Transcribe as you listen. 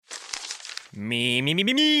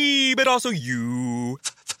Me, but also you.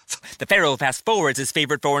 The Pharaoh fast forwards his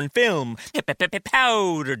favorite foreign film,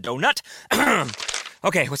 Powder Donut.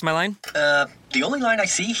 Okay, what's my line? The only line I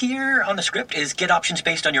see here on the script is get options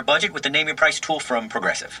based on your budget with the Name Your Price tool from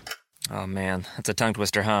Progressive. Oh man, that's a tongue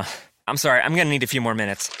twister, huh? I'm sorry, I'm gonna need a few more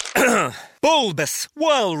minutes. Bulbous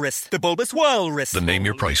Walrus, the Bulbous Walrus. The Name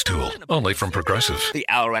Your Price tool, only from Progressive. The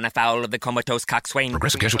owl ran afoul of the comatose coxswain.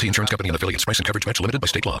 Progressive Casualty Insurance Company and affiliates. Price and coverage match limited by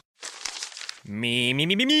state law.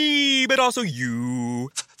 Me, but also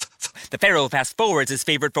you. The Pharaoh fast forwards his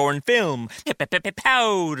favorite foreign film,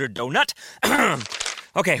 Powder Donut.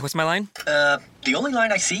 Okay, what's my line? The only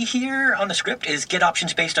line I see here on the script is get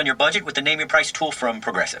options based on your budget with the Name Your Price tool from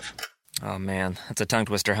Progressive. Oh man, that's a tongue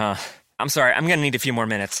twister, huh? I'm sorry, I'm gonna need a few more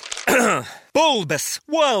minutes. Bulbous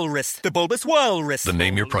Walrus, the Bulbous Walrus. The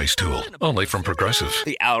Name Your Price tool, only from Progressive.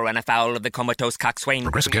 The owl ran afoul of the comatose coxswain.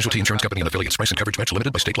 Progressive Casualty Insurance Company and affiliates. Price and coverage match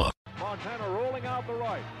limited by state law. Montana rolling out the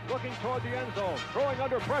right, looking toward the end zone, throwing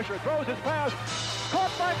under pressure, throws his pass,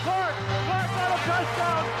 caught by Clark. Clark got a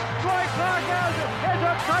touchdown. Dwight Clark has it. It's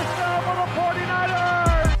a touchdown for the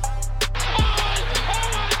 49ers.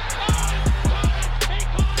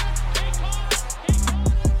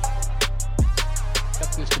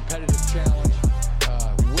 Accept this competitive challenge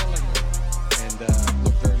willingly and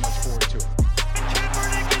look very much forward to it.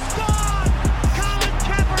 Kaepernick is gone! Colin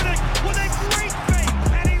Kaepernick with a great fake,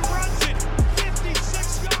 and he runs it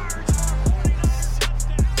 56 yards for a 49er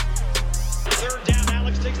touchdown. Third down,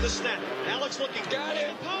 Alex takes the snap. Alex looking, got it,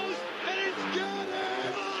 post, and it's got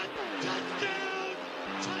it! Touchdown!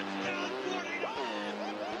 Touchdown 49!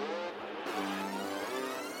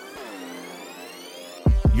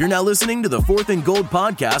 You're now listening to the Fourth and Gold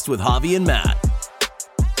podcast with Javi and Matt.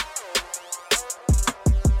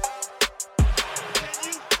 Can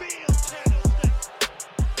you feel Candlestick?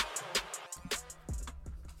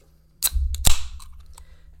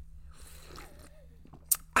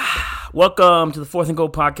 Welcome to the Fourth and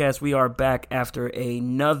Gold podcast. We are back after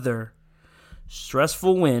another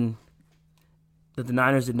stressful win that the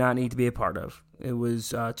Niners did not need to be a part of. It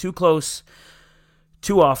was too close,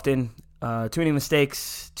 too often, too many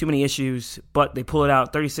mistakes, too many issues, but they pull it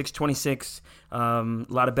out 36-26. A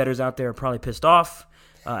lot of bettors out there are probably pissed off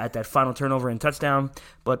at that final turnover and touchdown,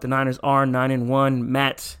 but the Niners are 9-1.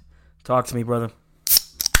 Matt, talk to me, brother.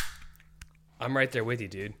 I'm right there with you,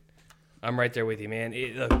 dude. I'm right there with you, man.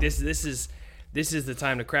 Look, this is the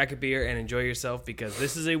time to crack a beer and enjoy yourself because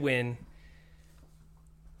this is a win.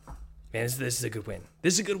 Man, this is a good win.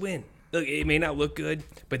 This is a good win. Look, it may not look good,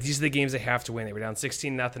 but these are the games they have to win. They were down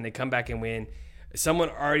 16-0. They come back and win. Someone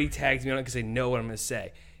already tagged me on it because they know what I'm going to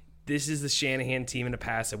say. This is the Shanahan team in the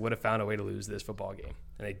past that would have found a way to lose this football game,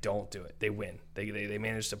 and they don't do it. They win. They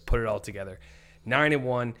managed to put it all together.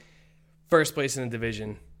 9-1, first place in the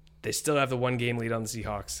division. They still have the one-game lead on the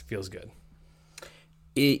Seahawks. Feels good.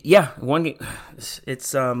 One game.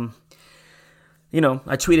 It's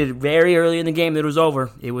I tweeted very early in the game that it was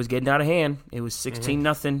over. It was getting out of hand. It was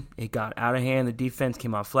 16-0. It got out of hand. The defense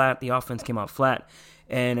came out flat. The offense came out flat.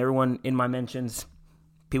 And everyone in my mentions,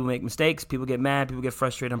 people make mistakes. People get mad. People get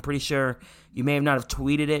frustrated. I'm pretty sure you may have not have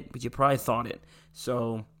tweeted it, but you probably thought it.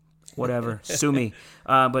 So, whatever. Sue me.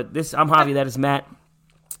 But I'm Javi. That is Matt.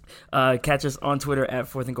 Catch us on Twitter at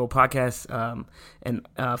Fourth and Goal Podcast, and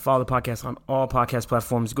follow the podcast on all podcast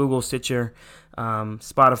platforms: Google, Stitcher,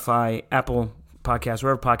 Spotify, Apple Podcasts,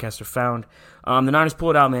 wherever podcasts are found. The Niners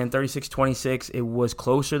pulled it out, man, 36-26. It was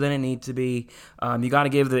closer than it needed to be. You got to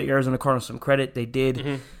give the Arizona Cardinals some credit. They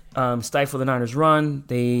did stifle the Niners' run.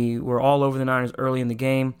 They were all over the Niners early in the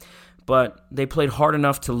game, but they played hard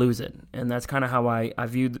enough to lose it, and that's kind of how I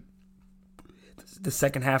viewed the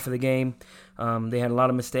second half of the game. They had a lot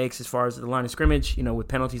of mistakes as far as the line of scrimmage, with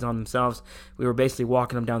penalties on themselves. We were basically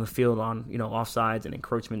walking them down the field on, offsides and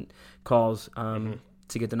encroachment calls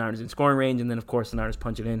to get the Niners in scoring range. And then, of course, the Niners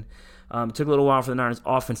punch it in. It took a little while for the Niners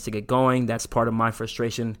offense to get going. That's part of my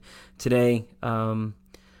frustration today.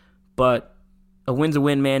 But a win's a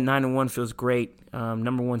win, man. 9-1 feels great.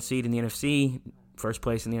 Number one seed in the NFC, first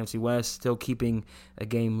place in the NFC West, still keeping a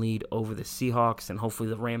game lead over the Seahawks. And hopefully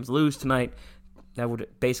the Rams lose tonight. That would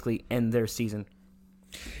basically end their season.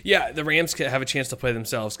 Yeah, the Rams have a chance to play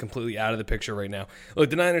themselves completely out of the picture right now. Look,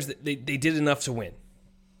 the Niners, they did enough to win.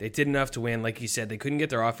 They did enough to win. Like you said, they couldn't get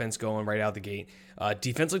their offense going right out the gate.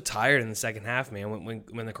 Defense looked tired in the second half, man.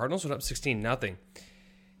 When the Cardinals went up 16-0,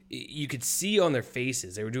 you could see on their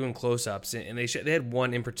faces, they were doing close-ups, and they had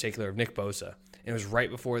one in particular of Nick Bosa, and it was right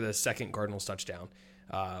before the second Cardinals touchdown.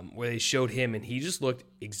 Where they showed him, and he just looked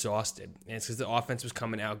exhausted. And it's because the offense was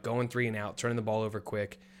coming out, going 3 and out, turning the ball over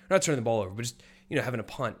quick. Not turning the ball over, but just having a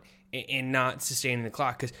punt. and not sustaining the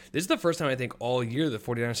clock. Because this is the first time I think all year the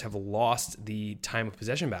 49ers have lost the time of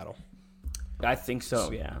possession battle. I think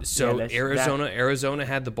so, yeah. So yeah, Arizona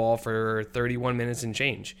had the ball for 31 minutes and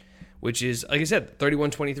change, which is, like I said,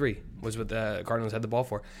 31-23 was what the Cardinals had the ball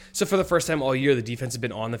for. So for the first time all year, the defense has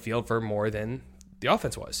been on the field for more than the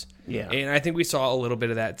offense was. Yeah. And I think we saw a little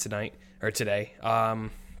bit of that today.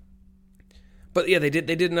 But yeah, they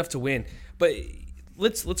did enough to win. But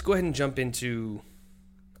let's go ahead and jump into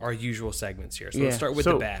our usual segments here. So let's start with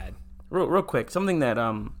the bad. Real quick, something that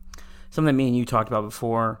me and you talked about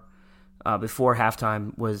before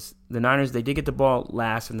halftime was the Niners. They did get the ball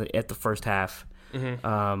last at the first half.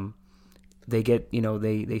 Mm-hmm. They get,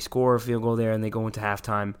 they score a field goal there and they go into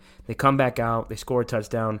halftime. They come back out. They score a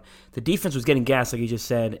touchdown. The defense was getting gassed, like you just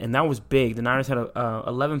said, and that was big. The Niners had a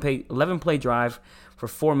 11-play drive for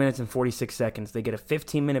 4 minutes and 46 seconds. They get a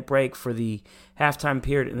 15-minute break for the halftime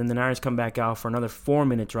period, and then the Niners come back out for another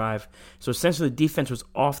 4-minute drive. So essentially the defense was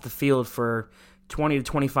off the field for 20 to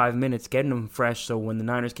 25 minutes, getting them fresh. So when the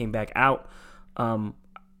Niners came back out to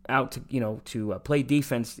play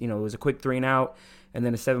defense, it was a quick 3-and-out, and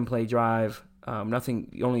then a 7-play drive.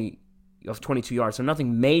 Nothing, only of 22 yards, so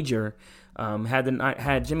nothing major.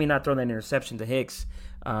 Had Jimmy not thrown that interception to Hicks,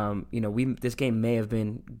 this game may have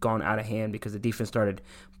been gone out of hand because the defense started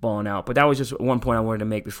balling out. But that was just one point I wanted to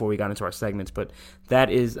make before we got into our segments. But that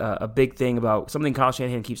is a big thing about something Kyle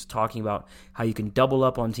Shanahan keeps talking about, how you can double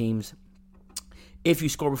up on teams if you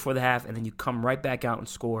score before the half and then you come right back out and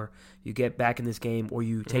score. You get back in this game, or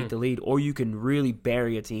you take the lead, or you can really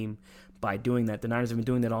bury a team by doing that. The Niners have been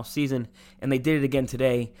doing that all season, and they did it again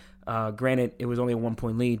today. Granted, it was only a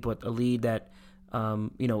 1-point lead, but a lead that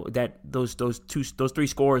that those three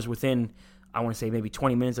scores within, I want to say, maybe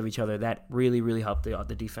 20 minutes of each other, that really, really helped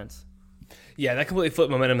the defense. Yeah, that completely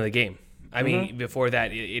flipped momentum of the game. I mean, before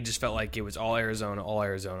that, it just felt like it was all Arizona, all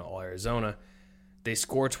Arizona, all Arizona. They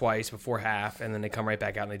score twice before half, and then they come right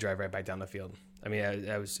back out and they drive right back down the field. I mean,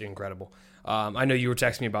 that was incredible. I know you were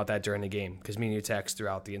texting me about that during the game, because me and you text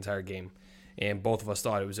throughout the entire game, and both of us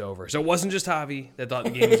thought it was over. So it wasn't just Javi that thought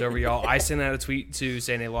the game was over, y'all. I sent out a tweet, too,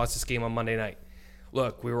 saying they lost this game on Monday night.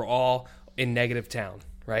 Look, we were all in negative town,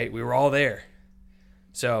 right? We were all there.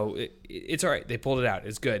 So it's all right. They pulled it out.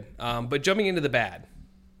 It's good. But jumping into the bad.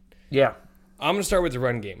 Yeah. I'm going to start with the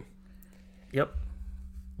run game. Yep.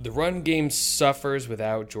 The run game suffers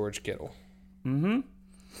without George Kittle. Mm-hmm.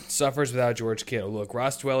 Suffers without George Kittle. Look,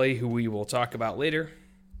 Ross Dwelly, who we will talk about later,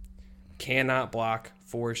 cannot block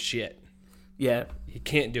for shit. Yeah. He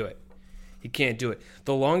can't do it. He can't do it.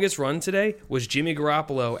 The longest run today was Jimmy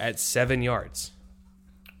Garoppolo at 7 yards.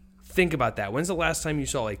 Think about that. When's the last time you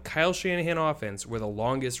saw a Kyle Shanahan offense where the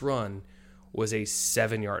longest run was a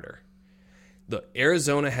 7-yarder? The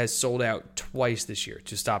Arizona has sold out twice this year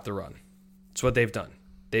to stop the run. That's what they've done.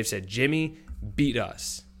 They've said, Jimmy, beat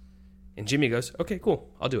us. And Jimmy goes, okay, cool,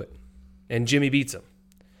 I'll do it. And Jimmy beats him.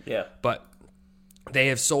 Yeah. But they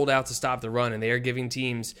have sold out to stop the run, and they are giving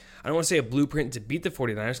teams, I don't want to say a blueprint to beat the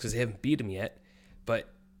 49ers because they haven't beat them yet, but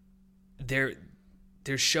they're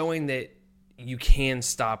showing that you can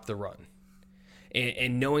stop the run.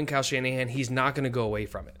 And knowing Kyle Shanahan, he's not going to go away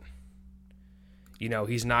from it.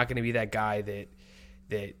 He's not going to be that guy that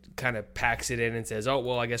kind of packs it in and says, oh,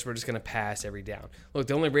 well, I guess we're just going to pass every down. Look,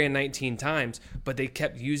 they only ran 19 times, but they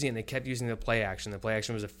kept using the play action. The play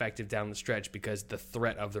action was effective down the stretch because the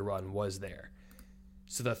threat of the run was there.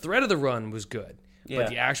 So the threat of the run was good, but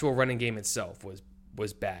the actual running game itself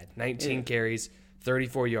was bad. 19 carries,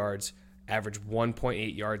 34 yards, average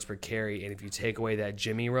 1.8 yards per carry, and if you take away that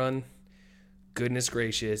Jimmy run, goodness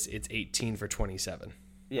gracious, it's 18 for 27.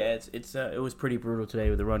 Yeah, it was pretty brutal today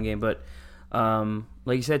with the run game, but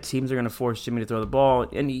like you said, teams are going to force Jimmy to throw the ball,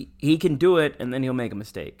 and he can do it, and then he'll make a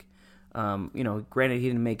mistake. Granted, he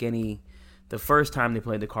didn't make any the first time they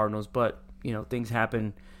played the Cardinals, but things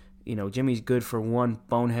happen. Jimmy's good for one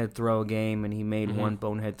bonehead throw a game, and he made one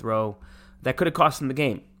bonehead throw that could have cost him the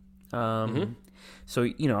game. So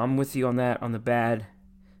I'm with you on that. On the bad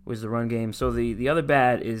was the run game. So the other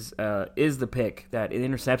bad is the pick, that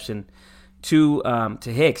interception to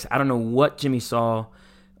Hicks. I don't know what Jimmy saw.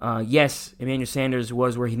 Yes, Emmanuel Sanders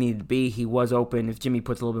was where he needed to be. He was open. If Jimmy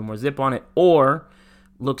puts a little bit more zip on it or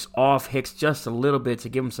looks off Hicks just a little bit to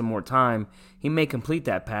give him some more time, he may complete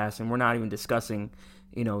that pass, and we're not even discussing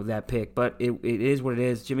that pick. But it is what it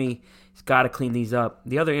is. Jimmy's got to clean these up.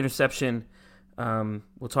 The other interception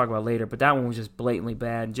we'll talk about later, but that one was just blatantly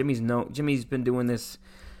bad. Jimmy's been doing this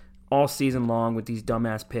all season long with these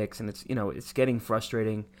dumbass picks, and it's getting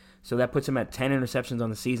frustrating. So that puts him at 10 interceptions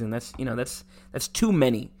on the season. That's too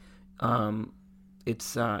many.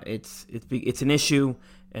 It's an issue,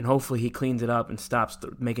 and hopefully he cleans it up and stops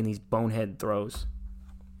making these bonehead throws.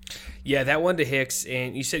 Yeah, that one to Hicks,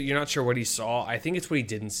 and you said you're not sure what he saw. I think it's what he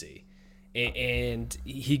didn't see. And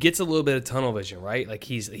he gets a little bit of tunnel vision, right? Like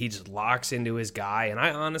he just locks into his guy, and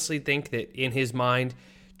I honestly think that in his mind,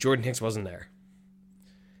 Jordan Hicks wasn't there.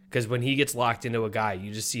 Because when he gets locked into a guy,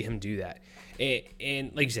 you just see him do that.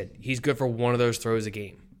 And like you said, he's good for one of those throws a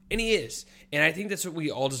game. And he is. And I think that's what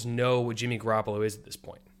we all just know what Jimmy Garoppolo is at this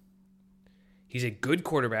point. He's a good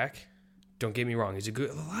quarterback. Don't get me wrong. A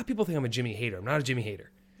lot of people think I'm a Jimmy hater. I'm not a Jimmy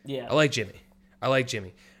hater. Yeah. I like Jimmy.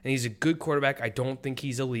 And he's a good quarterback. I don't think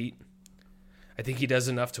he's elite. I think he does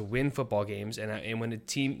enough to win football games. And when a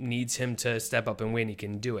team needs him to step up and win, he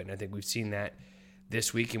can do it. And I think we've seen that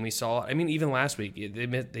this week. And we saw, even last week, they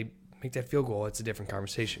make that field goal. It's a different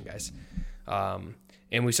conversation, guys.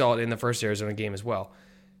 And we saw it in the first Arizona game as well.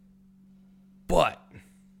 But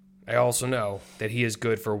I also know that he is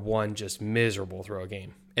good for one just miserable throw a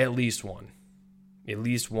game. At least one. At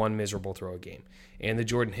least one miserable throw a game. And the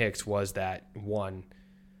Jordan Hicks was that one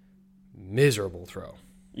miserable throw.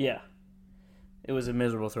 Yeah. It was a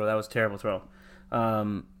miserable throw. That was a terrible throw.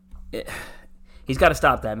 He's got to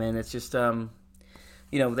stop that, man. It's just,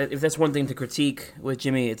 if that's one thing to critique with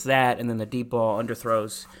Jimmy, it's that, and then the deep ball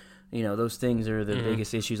underthrows. Those things are the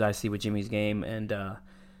biggest issues I see with Jimmy's game, and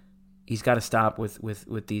he's got to stop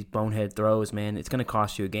with these bonehead throws, man. It's going to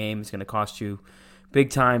cost you a game. It's going to cost you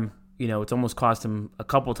big time. It's almost cost him a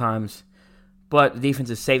couple times, but the defense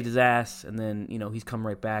has saved his ass, and then he's come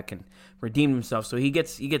right back and redeemed himself. So he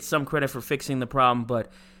gets some credit for fixing the problem,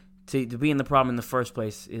 but to be in the problem in the first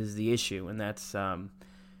place is the issue, and that's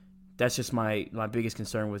just my biggest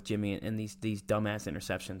concern with Jimmy and these dumbass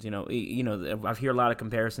interceptions. I hear a lot of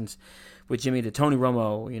comparisons with Jimmy to Tony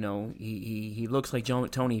Romo. He looks like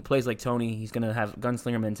Tony, he plays like Tony. He's gonna have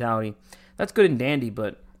gunslinger mentality. That's good and dandy,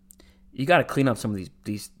 but you got to clean up some of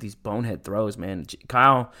these bonehead throws, man.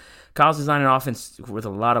 Kyle's designing an offense with a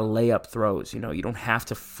lot of layup throws. You don't have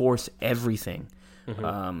to force everything.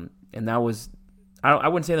 Mm-hmm. And that was, I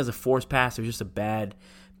wouldn't say that was a forced pass. It was just a bad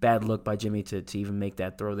look by Jimmy to even make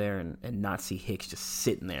that throw there and not see Hicks just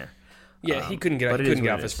sitting there. Yeah, he couldn't get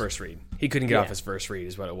off his first read. He couldn't get off his first read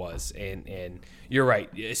is what it was. And you're right.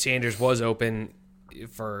 Sanders was open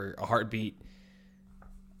for a heartbeat.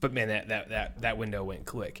 But, man, that window went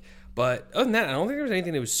click. But other than that, I don't think there was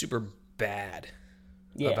anything that was super bad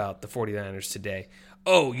about the 49ers today.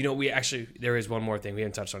 Oh, there is one more thing. We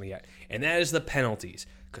haven't touched on it yet. And that is the penalties.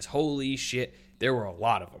 Because holy shit, there were a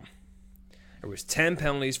lot of them. There was 10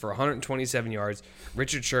 penalties for 127 yards.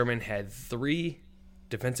 Richard Sherman had 3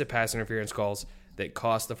 defensive pass interference calls that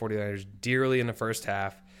cost the 49ers dearly in the first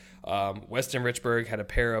half. Weston Richburg had a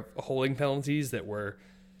pair of holding penalties that were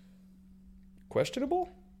questionable.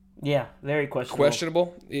 Yeah, very questionable.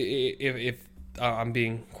 Questionable, if I'm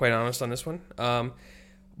being quite honest on this one.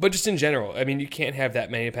 But just in general, you can't have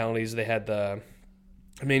that many penalties. They had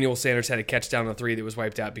Emmanuel Sanders had a catch down on 3 that was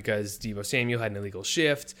wiped out because Deebo Samuel had an illegal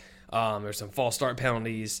shift. There's some false start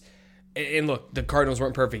penalties. And look, the Cardinals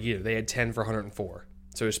weren't perfect either. They had 10 for 104.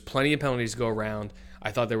 So there's plenty of penalties to go around.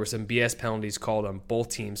 I thought there were some BS penalties called on both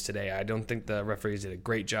teams today. I don't think the referees did a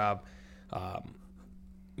great job.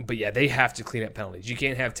 But yeah, they have to clean up penalties. You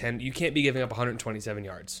can't have 10. You can't be giving up 127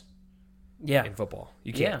 yards. Yeah. In football,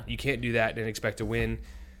 you can't. Yeah. You can't do that and expect to win.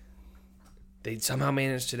 They somehow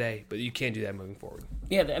managed today, but you can't do that moving forward.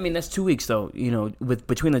 Yeah, that's 2 weeks though.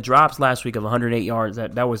 Between the drops last week of 108 yards,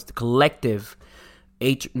 that was the collective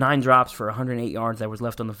 9 drops for 108 yards that was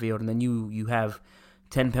left on the field, and then you have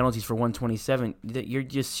 10 penalties for 127. You're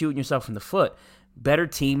just shooting yourself in the foot. Better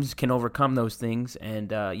teams can overcome those things and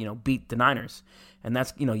beat the Niners. And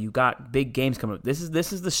that's you got big games coming up. This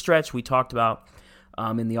is the stretch we talked about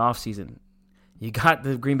in the offseason. You got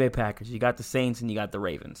the Green Bay Packers, you got the Saints, and you got the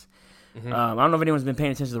Ravens. Mm-hmm. I don't know if anyone's been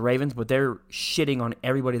paying attention to the Ravens, but they're shitting on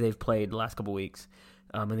everybody they've played the last couple weeks,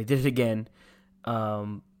 and they did it again.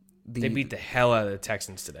 They beat the hell out of the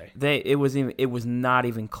Texans today. It was not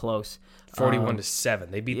even close.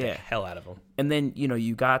 41-7. They beat the hell out of them. And then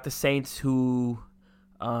you got the Saints who.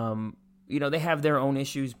 They have their own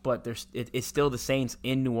issues, but it's still the Saints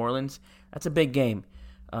in New Orleans. That's a big game.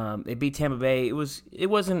 They beat Tampa Bay. It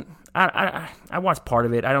wasn't. I watched part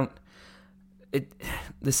of it.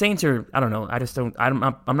 The Saints are. I don't know. I just don't.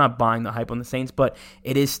 I'm not buying the hype on the Saints, but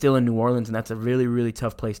it is still in New Orleans, and that's a really, really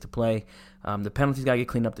tough place to play. The penalties got to get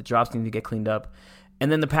cleaned up. The drops need to get cleaned up, and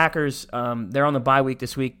then the Packers. They're on the bye week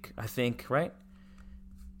this week, I think. Right?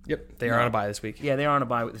 Yep, they are on a bye this week. Yeah, they are on a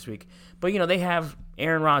bye this week. But, they have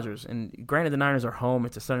Aaron Rodgers. And granted, the Niners are home.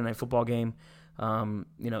 It's a Sunday night football game.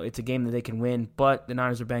 It's a game that they can win. But the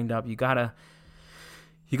Niners are banged up. You gotta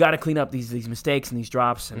you got to clean up these mistakes and these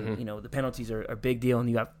drops, and the penalties are a big deal. And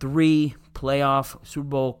you got 3 playoff Super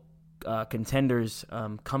Bowl contenders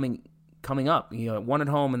coming up. 1 at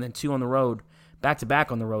home and then 2 on the road, back to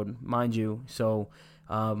back on the road, mind you. So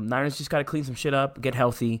Niners just got to clean some shit up, get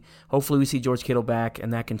healthy. Hopefully, we see George Kittle back,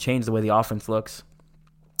 and that can change the way the offense looks.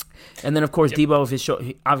 And then, of course, Debo, if his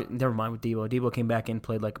never mind with Debo. Debo came back in,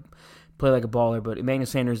 played like a baller, but Emmanuel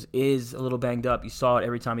Sanders is a little banged up. You saw it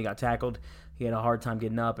every time he got tackled. He had a hard time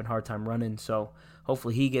getting up and hard time running. So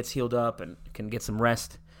hopefully he gets healed up and can get some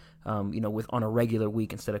rest. On a regular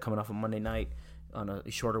week instead of coming off a Monday night on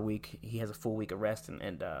a shorter week. He has a full week of rest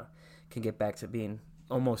and can get back to being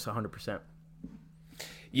almost 100%.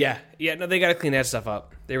 Yeah, no, they got to clean that stuff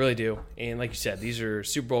up. They really do. And like you said, these are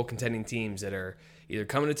Super Bowl contending teams that are either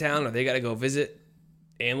coming to town or they got to go visit.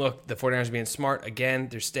 And look, the 49ers are being smart. Again,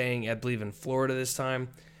 they're staying, I believe, in Florida this time.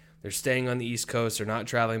 They're staying on the East Coast. They're not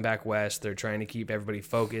traveling back west. They're trying to keep everybody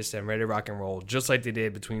focused and ready to rock and roll, just like they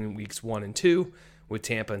did between weeks 1 and 2 with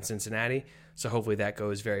Tampa and Cincinnati. So hopefully that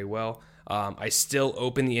goes very well. I still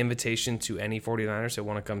open the invitation to any 49ers that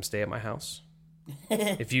want to come stay at my house.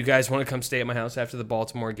 If you guys want to come stay at my house after the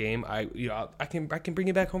Baltimore game, I can bring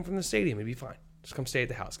you back home from the stadium. It'd be fine. Just come stay at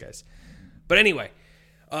the house, guys. But anyway,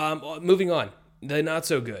 moving on. The not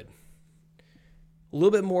so good. A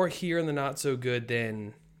little bit more here in the not so good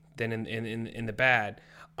than in the bad.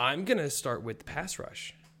 I'm gonna start with the pass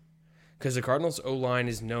rush because the Cardinals O-line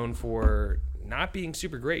is known for not being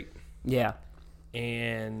super great. Yeah,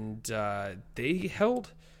 and they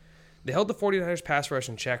held the 49ers pass rush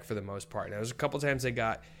in check for the most part. Now, there's a couple times they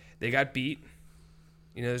got beat.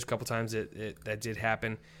 There's a couple times that did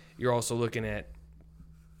happen. You're also looking at,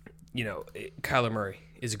 Kyler Murray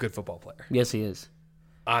is a good football player. Yes, he is.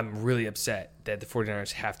 I'm really upset that the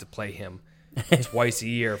 49ers have to play him twice a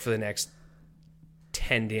year for the next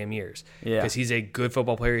 10 damn years. Yeah. Because he's a good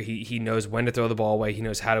football player. He knows when to throw the ball away. He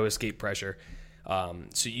knows how to escape pressure.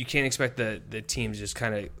 So you can't expect the team to just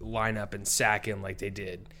kind of line up and sack him like they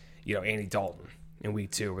did, Andy Dalton in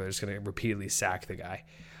week 2, where they're just going to repeatedly sack the guy.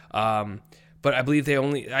 But I believe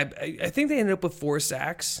I think they ended up with 4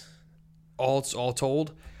 sacks, all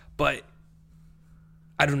told. But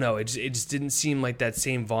I don't know. It just didn't seem like that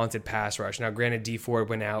same vaunted pass rush. Now, granted, Dee Ford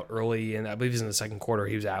went out early, and I believe it was in the second quarter.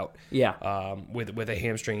 He was out. Yeah. With a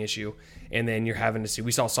hamstring issue, and then you're having to see.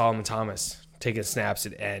 We saw Solomon Thomas taking snaps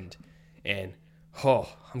at end, and I'm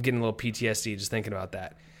getting a little PTSD just thinking about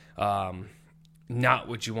that. Not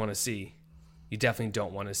what you want to see. You definitely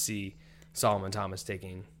don't want to see Solomon Thomas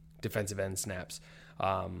taking defensive end snaps.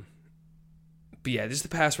 But yeah, this is the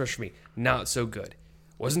pass rush for me. Not so good.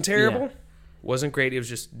 Wasn't terrible. Yeah. Wasn't great. It was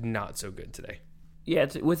just not so good today. Yeah,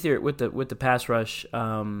 it's, with the pass rush,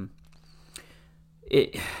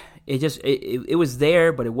 it was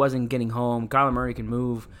there, but it wasn't getting home. Kyler Murray can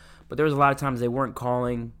move, but there was a lot of times they weren't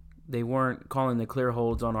calling the clear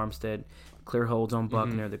holds on Armstead, clear holds on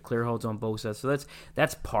Buckner, the clear holds on Bosa. So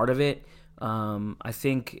that's part of it. I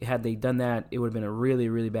think had they done that, it would have been a really,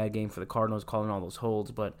 really bad game for the Cardinals calling all those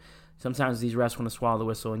holds. But sometimes these refs want to swallow the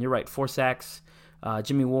whistle, and you're right. 4 sacks.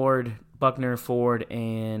 Jimmy Ward, Buckner, Ford,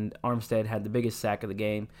 and Armstead had the biggest sack of the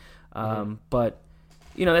game. But,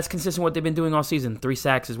 that's consistent with what they've been doing all season. 3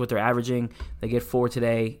 sacks is what they're averaging. They get 4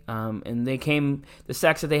 today. And the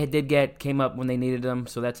sacks that they did get came up when they needed them,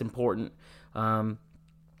 so that's important. And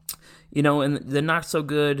the not so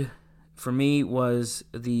good for me was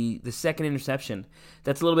the second interception.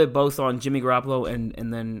 That's a little bit both on Jimmy Garoppolo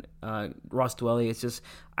and then Ross Dwelley. It's just,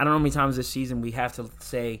 I don't know how many times this season we have to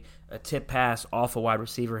say a tip pass off a wide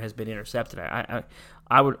receiver has been intercepted.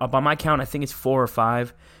 I would, by my count, I think it's 4 or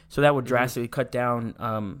 5. So that would drastically cut down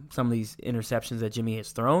some of these interceptions that Jimmy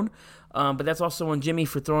has thrown. But that's also on Jimmy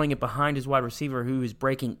for throwing it behind his wide receiver who is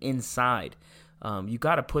breaking inside. You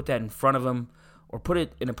got to put that in front of him or put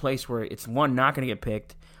it in a place where it's, 1, not going to get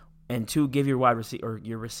picked, and 2, give your wide receiver or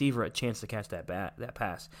your receiver a chance to catch that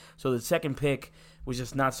pass. So the second pick was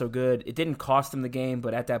just not so good. It didn't cost them the game,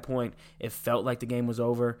 but at that point, it felt like the game was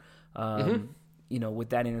over. With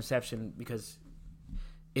that interception, because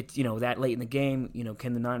it's that late in the game.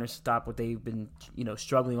 Can the Niners stop what they've been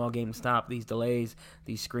struggling all game to stop? These delays,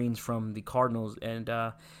 these screens from the Cardinals, and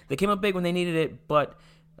they came up big when they needed it, but.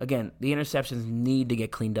 Again, the interceptions need to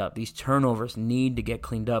get cleaned up. These turnovers need to get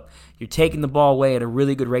cleaned up. You're taking the ball away at a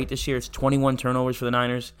really good rate this year. It's 21 turnovers for the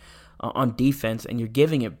Niners on defense, and you're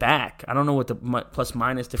giving it back. I don't know what the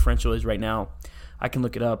plus-minus differential is right now. I can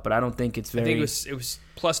look it up, but I don't think it's very... I think it was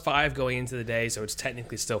 +5 going into the day, so it's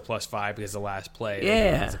technically still +5 because the last play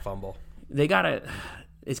is a fumble.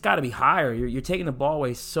 It's got to be higher. You're taking the ball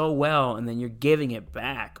away so well, and then you're giving it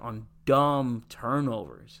back on dumb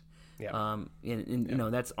turnovers. Yeah. You know,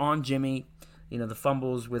 that's on Jimmy. You know, the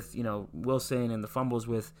fumbles with, you know, Wilson and the fumbles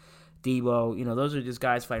with Debo, you know, those are just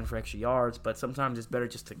guys fighting for extra yards, but sometimes it's better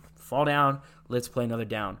just to fall down, let's play another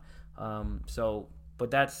down. But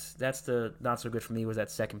that's the not so good for me was that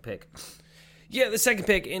second pick. Yeah, the second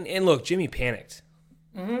pick, and look, Jimmy panicked,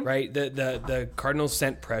 right? The Cardinals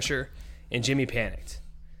sent pressure, and Jimmy panicked.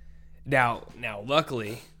 Now,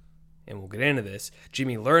 luckily, and we'll get into this,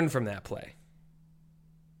 Jimmy learned from that play.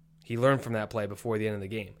 He learned from that play before the end of the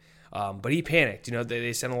game. But he panicked. You know,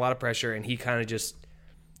 they sent a lot of pressure, and he kind of just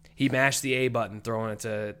he mashed the A button, throwing it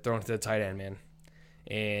to the tight end, man.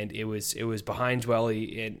 And it was behind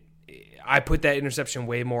Dwelly, and I put that interception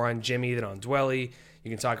way more on Jimmy than on Dwelly. You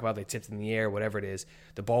can talk about they tipped in the air, whatever it is.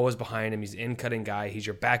 The ball was behind him. He's an in-cutting guy. He's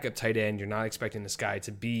your backup tight end. You're not expecting this guy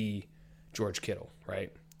to be George Kittle,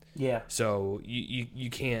 right? Yeah. So you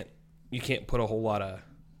can't put a whole lot of,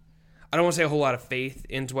 I don't want to say a whole lot of faith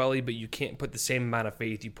in Dwelly, but you can't put the same amount of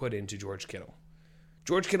faith you put into George Kittle.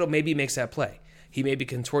 George Kittle maybe makes that play. He maybe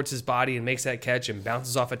contorts his body and makes that catch and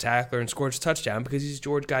bounces off a tackler and scores a touchdown because he's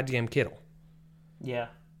George goddamn Kittle. Yeah.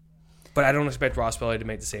 But I don't expect Ross Dwelly to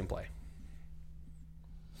make the same play.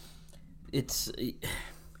 You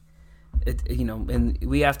know, and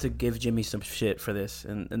we have to give Jimmy some shit for this,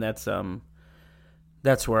 and it's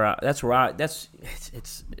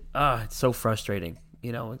so frustrating.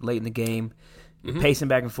 You know, late in the game, you're pacing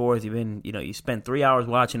back and forth. You spent 3 hours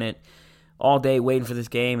watching it all day, waiting for this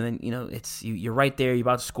game, and then you know you're right there. You're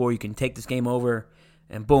about to score. You can take this game over,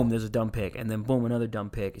 and boom, there's a dumb pick, and then boom, another dumb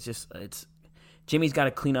pick. It's Jimmy's got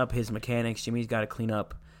to clean up his mechanics. Jimmy's got to clean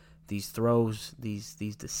up these throws, these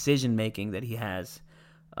decision making that he has.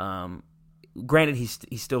 Granted, he's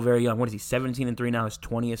still very young. What is he? 17-3 now. His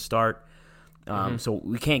 20th start. So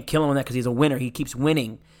we can't kill him on that because he's a winner. He keeps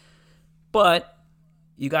winning, but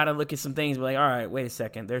you got to look at some things. Be like, all right, wait a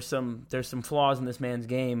second. There's some flaws in this man's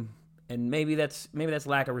game, and maybe that's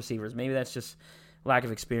lack of receivers. Maybe that's just lack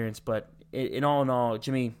of experience. But in all,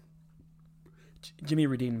 Jimmy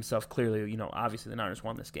redeemed himself clearly. You know, obviously the Niners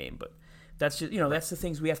won this game, but that's just that's the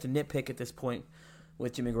things we have to nitpick at this point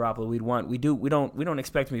with Jimmy Garoppolo. We don't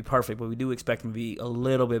expect him to be perfect, but we do expect him to be a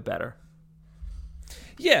little bit better.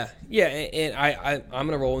 Yeah, and I'm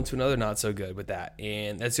gonna roll into another not so good with that,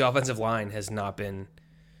 and that's the offensive line has not been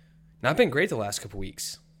great the last couple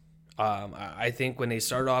weeks. I think when they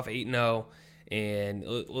started off 8-0, and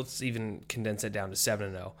let's even condense it down to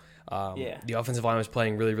 7-0. The offensive line was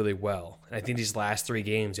playing really, really well, and I think these last 3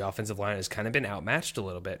 games, the offensive line has kind of been outmatched a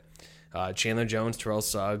little bit. Chandler Jones, Terrell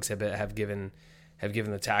Suggs have given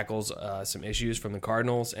the tackles some issues from the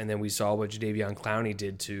Cardinals, and then we saw what Jadeveon Clowney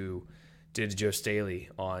did to Joe Staley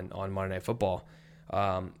on Monday Night Football.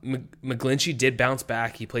 McGlinchey did bounce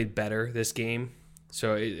back. He played better this game,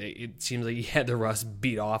 so it seems like he had the rust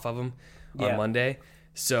beat off of him on Monday.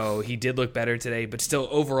 So he did look better today, but still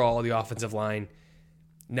overall the offensive line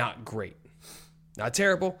not great. Not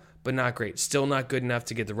terrible, but not great. Still not good enough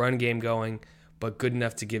to get the run game going, but good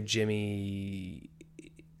enough to give Jimmy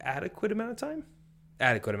adequate amount of time,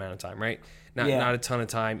 right? Not a ton of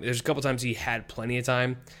time. There's a couple times he had plenty of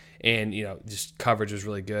time, and just coverage was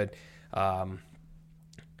really good. But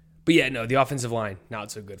yeah, no, the offensive line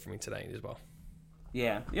not so good for me tonight as well.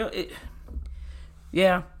 Yeah,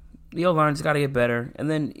 the O-line's got to get better, and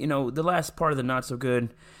then the last part of the not so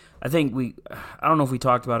good. I think I don't know if we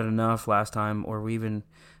talked about it enough last time, or we even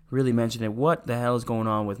really mentioned it. What the hell is going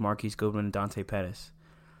on with Marquise Goodwin and Dante Pettis?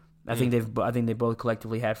 I think they both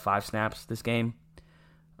collectively had 5 snaps this game,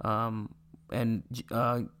 and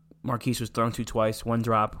Marquise was thrown to twice, 1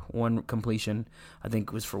 drop, 1 completion. I think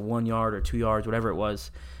it was for 1 yard or 2 yards, whatever it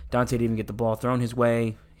was. Dante didn't even get the ball thrown his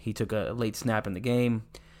way. He took a late snap in the game.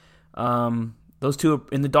 Those two are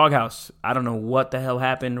in the doghouse. I don't know what the hell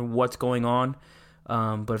happened or what's going on,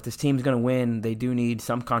 but if this team's going to win, they do need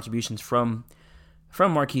some contributions from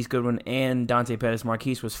Marquise Goodwin and Dante Pettis.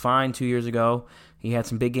 Marquise was fine 2 years ago. He had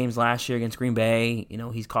some big games last year against Green Bay.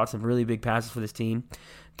 He's caught some really big passes for this team.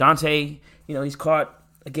 Dante, he's caught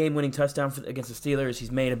a game-winning touchdown against the Steelers.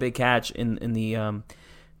 He's made a big catch in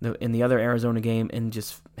the other Arizona game and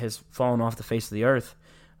just has fallen off the face of the earth.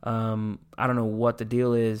 I don't know what the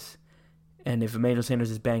deal is, and if Emmanuel Sanders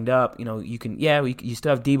is banged up, you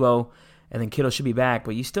still have Debo, and then Kittle should be back,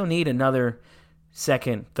 but you still need another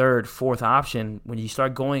second, third, fourth option when you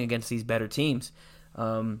start going against these better teams.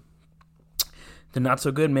 They're not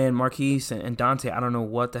so good, man. Marquise and Dante, I don't know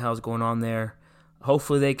what the hell's going on there.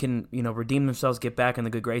 Hopefully they can, redeem themselves, get back in the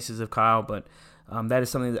good graces of Kyle, but that is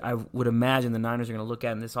something that I would imagine the Niners are going to look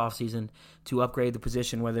at in this offseason to upgrade the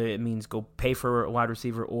position, whether it means go pay for a wide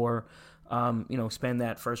receiver or spend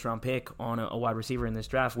that first round pick on a wide receiver in this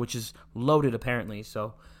draft, which is loaded apparently.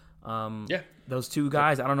 So, those two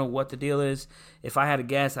guys, I don't know what the deal is. If I had to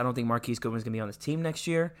guess, I don't think Marquise Goodwin's going to be on this team next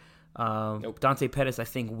year. Nope. Dante Pettis, I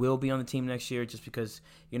think, will be on the team next year just because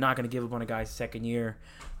you're not going to give up on a guy's second year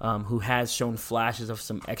who has shown flashes of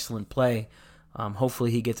some excellent play.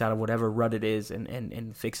 Hopefully he gets out of whatever rut it is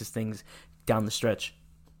and fixes things down the stretch.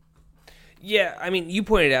 Yeah, I mean, you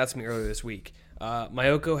pointed out to me earlier this week. Matt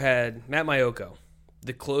Maiocco,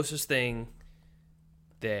 the closest thing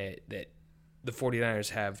that the 49ers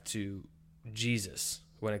have to Jesus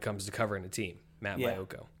when it comes to covering a team, Matt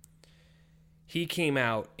Maiocco. He came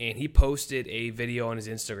out and he posted a video on his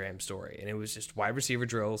Instagram story, and it was just wide receiver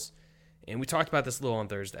drills. And we talked about this a little on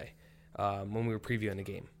Thursday when we were previewing the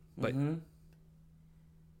game. But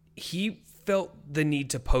he felt the need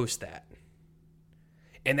to post that.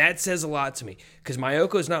 And that says a lot to me because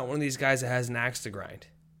Maiocco is not one of these guys that has an axe to grind.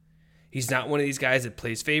 He's not one of these guys that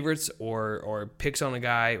plays favorites or picks on a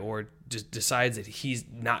guy or just decides that he's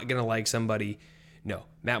not going to like somebody. No,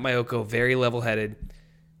 Matt Maiocco, very level-headed,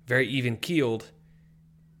 very even-keeled.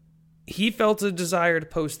 He felt a desire to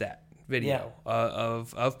post that video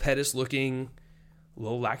of Pettis looking a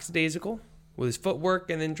little lackadaisical with his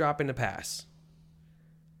footwork and then dropping the pass.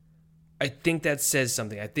 I think that says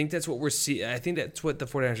something. I think that's what we're seeing. I think that's what the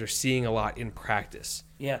 49ers are seeing a lot in practice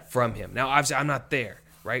from him. Now, obviously, I'm not there,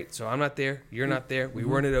 right? So I'm not there. You're not there. We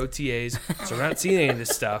weren't at OTAs, so we're not seeing any of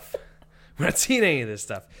this stuff.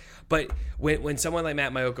 But when someone like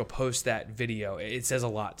Matt Maiocco posts that video, it says a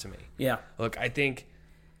lot to me. Yeah. Look, I think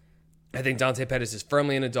Dante Pettis is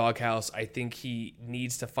firmly in a doghouse. I think he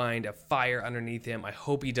needs to find a fire underneath him. I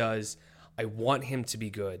hope he does. I want him to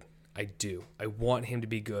be good. I do. I want him to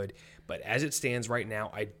be good. But as it stands right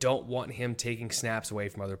now, I don't want him taking snaps away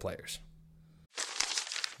from other players.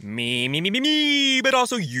 Me, but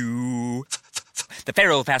also you. The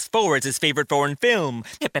Pharaoh fast forwards his favorite foreign film,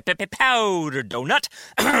 Powder Donut.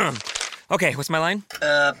 Okay, what's my line?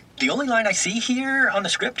 The only line I see here on the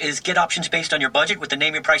script is get options based on your budget with the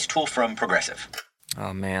Name Your Price tool from Progressive.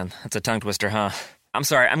 Oh man, that's a tongue twister, huh? I'm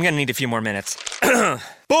sorry, I'm gonna need a few more minutes.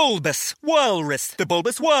 Bulbous Walrus, the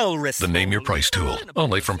Bulbous Walrus. The Name Your Price tool,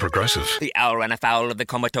 only from Progressive. The owl ran afoul of the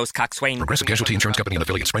comatose coxswain. Progressive Casualty Insurance Company and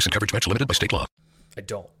affiliates. Price and coverage match limited by state law. I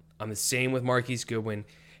don't. I'm the same with Marquise Goodwin.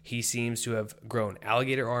 He seems to have grown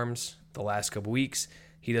alligator arms the last couple weeks.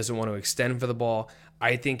 He doesn't want to extend for the ball.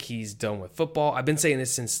 I think he's done with football. I've been saying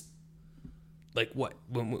this since,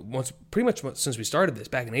 pretty much since we started this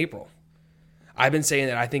back in April. I've been saying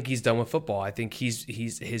that I think he's done with football. I think he's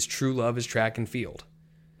his true love is track and field.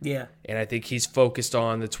 Yeah. And I think he's focused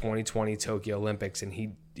on the 2020 Tokyo Olympics, and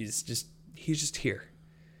he's just here.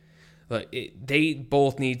 They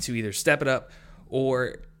both need to either step it up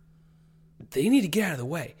or they need to get out of the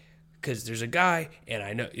way. Because there's a guy, and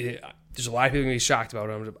I know there's a lot of people going to be shocked about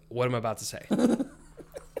what I'm about to say.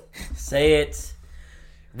 Say it.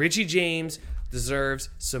 Richie James deserves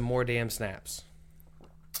some more damn snaps.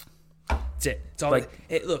 That's it. It's all.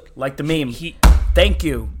 Look, like the meme. Thank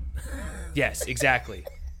you. Yes, exactly.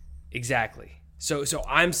 So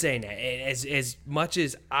I'm saying that as much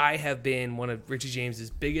as I have been one of Richie James's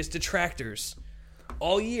biggest detractors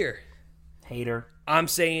all year, hater, I'm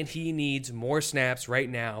saying he needs more snaps right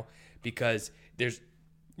now because there's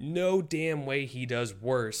no damn way he does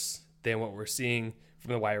worse than what we're seeing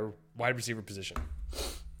from the wide receiver position.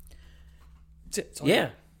 That's it. That's all yeah.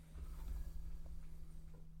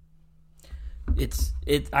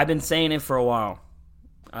 I've been saying it for a while.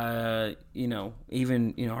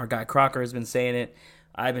 Even our guy Crocker has been saying it.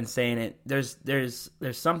 I've been saying it. There's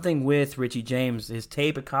something with Richie James. His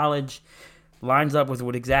tape at college lines up with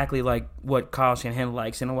what Kyle Shanahan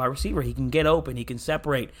likes in a wide receiver. He can get open. He can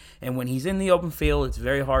separate. And when he's in the open field, it's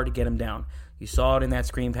very hard to get him down. You saw it in that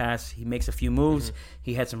screen pass. He makes a few moves. Mm-hmm.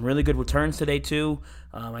 He had some really good returns today, too.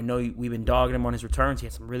 I know we've been dogging him on his returns. He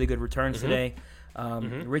had some really good returns today.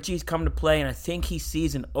 Richie's come to play, and I think he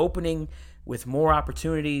sees an opening with more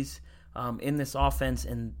opportunities in this offense,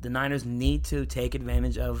 and the Niners need to take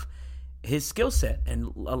advantage of his skill set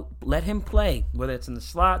and let him play, whether it's in the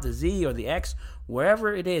slot, the Z, or the X,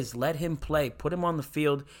 wherever it is, let him play. Put him on the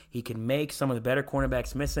field. He can make some of the better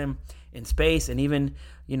cornerbacks miss him in space, and even,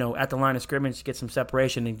 at the line of scrimmage, get some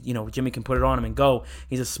separation, and, Jimmy can put it on him and go.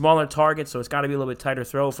 He's a smaller target, so it's got to be a little bit tighter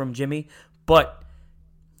throw from Jimmy, but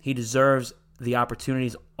he deserves the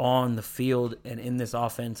opportunities on the field and in this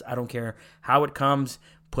offense. I don't care how it comes.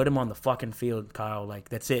 Put him on the fucking field, Kyle.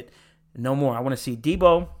 That's it. No more. I want to see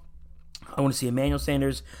Debo. I want to see Emmanuel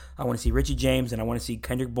Sanders. I want to see Richie James, and I want to see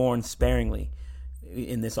Kendrick Bourne sparingly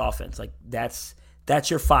in this offense. That's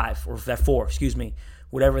your 5, or that 4, excuse me,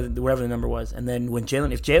 whatever the number was. And then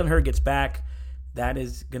if Jalen Hurd gets back, that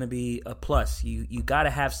is going to be a plus. You got to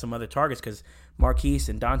have some other targets because Marquise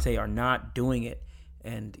and Dante are not doing it.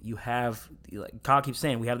 And you have, like Kyle keeps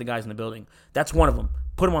saying, we have the guys in the building. That's one of them.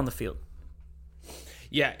 Put them on the field.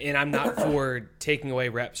 Yeah, and I'm not for taking away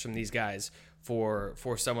reps from these guys for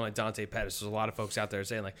someone like Dante Pettis. There's a lot of folks out there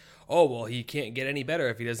saying like, oh, well, he can't get any better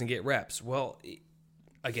if he doesn't get reps. Well,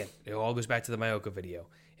 again, it all goes back to the Mayoka video.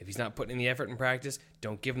 If he's not putting in the effort in practice,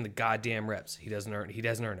 don't give him the goddamn reps. He doesn't earn them. He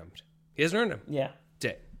hasn't earned them. Yeah.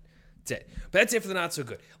 That's it. But that's it for the not so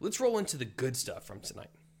good. Let's roll into the good stuff from tonight.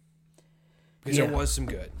 Because there was some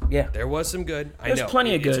good. Yeah. There was some good. I know. There's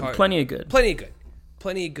plenty of good. Plenty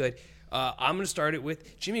of good. I'm going to start it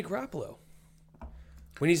with Jimmy Garoppolo.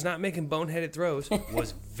 When he's not making boneheaded throws,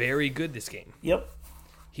 was very good this game. Yep.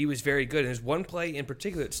 He was very good. And there's one play in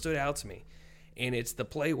particular that stood out to me. And it's the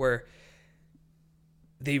play where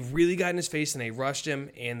they really got in his face and they rushed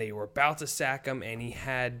him and they were about to sack him and he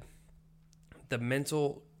had the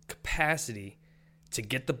mental capacity to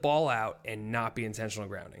get the ball out and not be intentional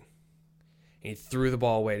grounding. And he threw the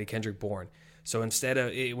ball away to Kendrick Bourne. So instead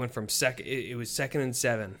of it went from it was 2nd and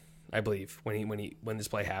 7, I believe, when this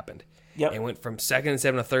play happened. Yep. It went from 2nd and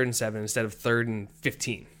 7 to 3rd and 7 instead of 3rd and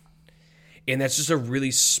 15. And that's just a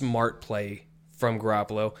really smart play from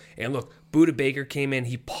Garoppolo. And look, Budda Baker came in,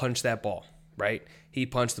 he punched that ball, right? He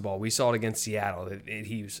punched the ball. We saw it against Seattle.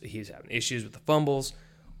 He was having issues with the fumbles,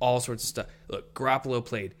 all sorts of stuff. Look, Garoppolo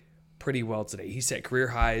played pretty well today. He set career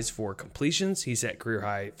highs for completions. He set career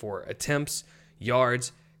high for attempts,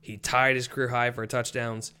 yards. He tied his career high for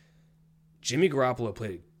touchdowns. Jimmy Garoppolo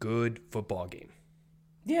played a good football game.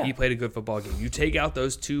 Yeah. He played a good football game. You take out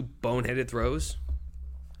those 2 boneheaded throws,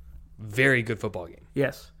 very good football game.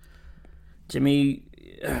 Yes. Jimmy,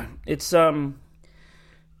 it's, they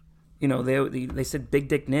said Big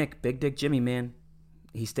Dick Nick, Big Dick Jimmy, man.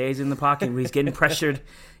 He stays in the pocket when he's getting pressured.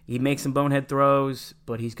 He makes some bonehead throws,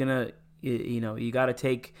 but he's going to, you got to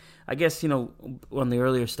take, I guess, on the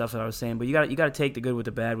earlier stuff that I was saying, but you got to take the good with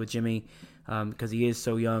the bad with Jimmy because he is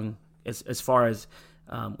so young as far as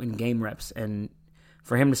in game reps. And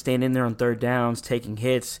for him to stand in there on 3rd downs, taking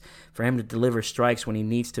hits, for him to deliver strikes when he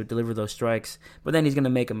needs to deliver those strikes, but then he's going to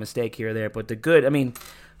make a mistake here or there. But the good,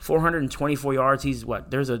 424 yards,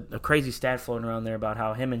 there's a crazy stat floating around there about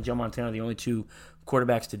how him and Joe Montana are the only 2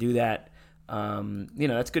 quarterbacks to do that.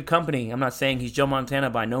 That's good company. I'm not saying he's Joe Montana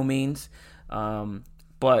by no means.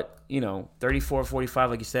 But, 34-45,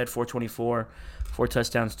 like you said, 424, 4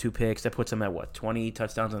 touchdowns, 2 picks. That puts him at 20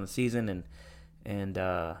 touchdowns on the season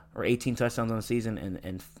or 18 touchdowns on the season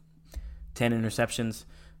and 10 interceptions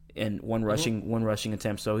and one rushing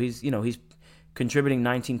attempt. So he's contributing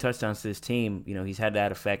 19 touchdowns to this team. He's had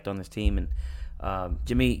that effect on this team. And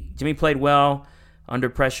Jimmy played well under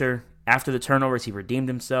pressure. After the turnovers, he redeemed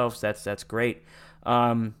himself. So that's great.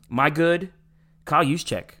 My good, Kyle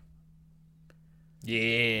Juszczyk.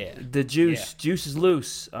 Yeah. The juice is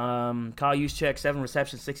loose. Kyle Juszczyk, 7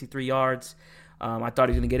 receptions, 63 yards. I thought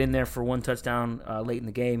he was going to get in there for 1 touchdown late in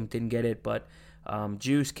the game. Didn't get it, but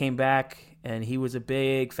Juice came back, and he was a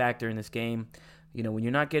big factor in this game. When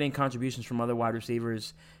you're not getting contributions from other wide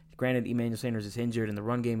receivers, granted Emmanuel Sanders is injured and the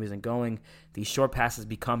run game isn't going, these short passes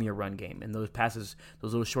become your run game. And those passes,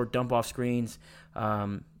 those little short dump-off screens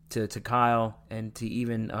to Kyle and to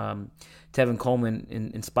even Tevin Coleman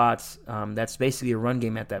in spots, that's basically a run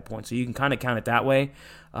game at that point. So you can kind of count it that way.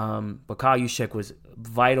 But Kyle Juszczyk was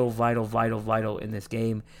vital in this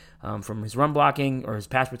game from his run blocking or his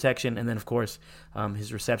pass protection and then, of course,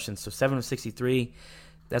 his receptions. So 7 of 63.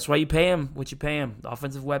 That's why you pay him what you pay him. The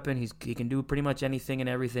offensive weapon, he can do pretty much anything and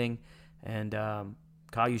everything. And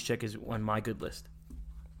Kyle Juszczyk is on my good list.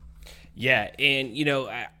 Yeah, and,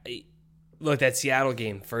 look, that Seattle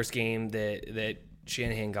game, first game that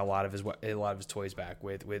Shanahan got a lot of his toys back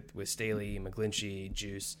with Staley, McGlinchey,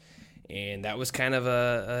 Juice, and that was kind of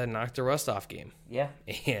a knock the rust off game. Yeah.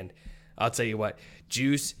 And I'll tell you what,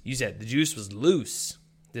 Juice, you said the Juice was loose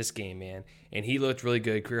this game, man, and he looked really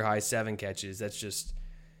good. Career high 7 catches. That's just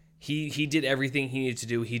he did everything he needed to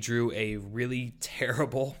do. He drew a really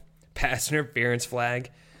terrible pass interference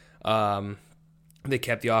flag that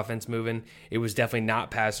kept the offense moving. It was definitely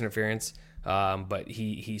not pass interference. But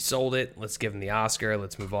he sold it. Let's give him the Oscar.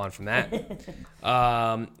 Let's move on from that.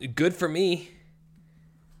 Good for me.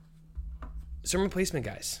 Some replacement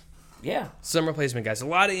guys. Yeah. Some replacement guys. A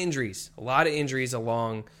lot of injuries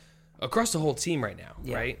across the whole team right now,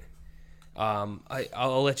 yeah. Right?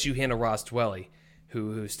 I'll let you handle Ross Dwelley,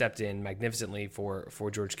 who stepped in magnificently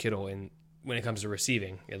for George Kittle when it comes to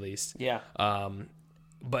receiving, at least. Yeah.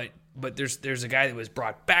 But there's a guy that was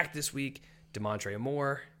brought back this week, Demontre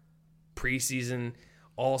Moore. Preseason,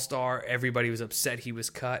 All-star. Everybody was upset he was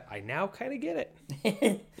cut. I now kind of get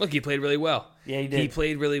it. Look, he played really well. Yeah, he did. He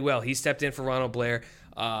played really well. He stepped in for Ronald Blair.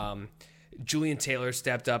 Julian Taylor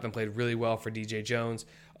stepped up and played really well for DJ Jones.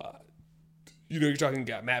 You're talking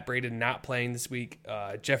about Matt Braden not playing this week.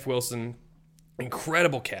 Jeff Wilson,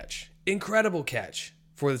 incredible catch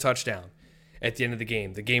for the touchdown at the end of the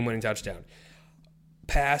game-winning touchdown.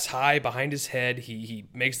 Pass high behind his head. He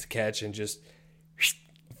makes the catch and just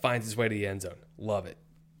finds his way to the end zone. Love it.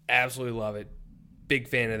 Absolutely love it. Big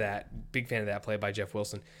fan of that. Big fan of that play by Jeff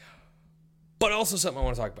Wilson. But also something I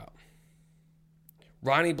want to talk about.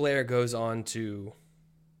 Ronnie Blair goes on to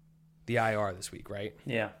the IR this week, right?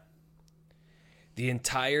 Yeah. The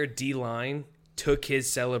entire D-line took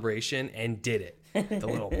his celebration and did it. The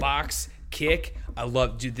little box kick.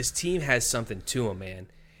 Dude, this team has something to them, man.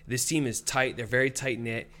 This team is tight. They're very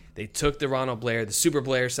tight-knit. They took the Ronald Blair, the Super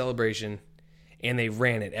Blair celebration, and they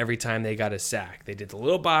ran it every time they got a sack. They did the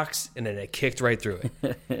little box, and then they kicked right through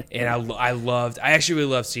it. And I actually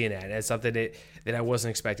really loved seeing that. That's something that I wasn't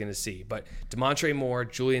expecting to see. But DeMontre Moore,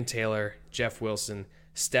 Julian Taylor, Jeff Wilson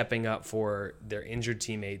stepping up for their injured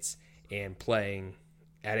teammates and playing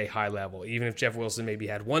at a high level. Even if Jeff Wilson maybe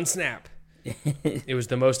had one snap, it was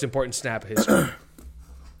the most important snap of his career.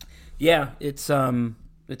 Yeah, it's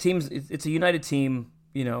the team's it's a united team,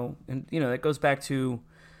 and that goes back to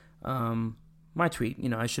my tweet.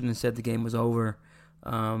 I shouldn't have said the game was over.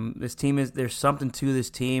 This team there's something to this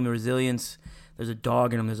team, resilience. There's a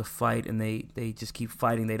dog in them. There's a fight, and they just keep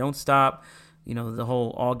fighting. They don't stop. The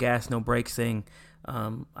whole all gas, no brakes thing.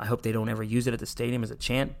 I hope they don't ever use it at the stadium as a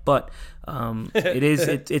chant, but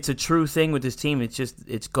it's a true thing with this team.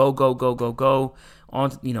 It's go go go go go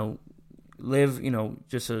on. Live.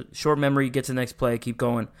 Just a short memory. Get to the next play. Keep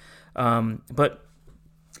going. But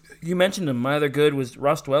you mentioned him. My other good was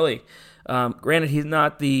Ross Dwelley. Granted, he's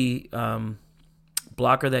not the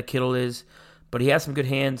blocker that Kittle is, but he has some good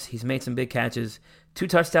hands. He's made some big catches.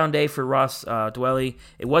 2-touchdown day for Ross Dwelley.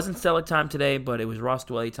 It wasn't Selleck time today, but it was Ross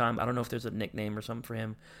Dwelley time. I don't know if there's a nickname or something for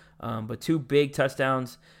him. But 2 big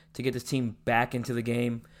touchdowns to get this team back into the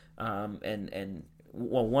game.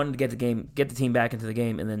 One to get the team back into the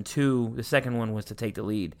game, and then 2, the second one was to take the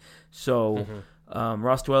lead. So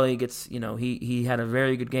Ross Dwelley gets, he had a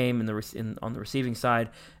very good game on the receiving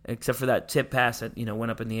side, except for that tip pass that went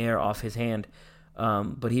up in the air off his hand.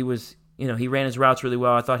 But he was. He ran his routes really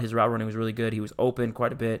well. I thought his route running was really good. He was open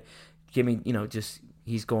quite a bit. Jimmy,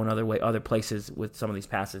 he's going other places with some of these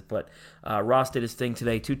passes. But Ross did his thing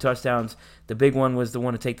today. 2 touchdowns. The big one was the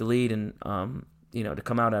one to take the lead and, to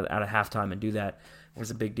come out at halftime and do that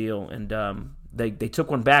was a big deal. And they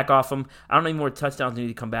took one back off him. I don't know any more touchdowns need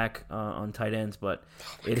to come back on tight ends, but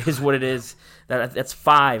it is what it is. That's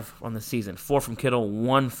 5 on the season. 4 from Kittle,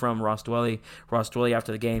 1 from Ross Dwelley. Ross Dwelley,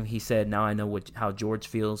 after the game, he said, "Now I know how George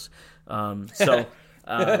feels."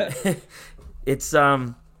 It's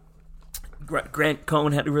Grant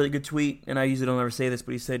Cohn had a really good tweet, and I usually don't ever say this,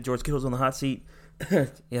 but he said George Kittle's on the hot seat. I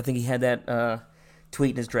think he had that tweet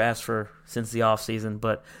in his drafts since the offseason,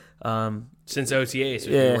 but since OTAs,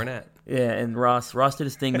 we weren't at. Yeah, and Ross did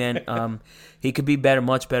his thing, man. He could be better,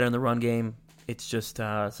 much better in the run game. It's just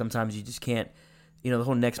sometimes you just can't. The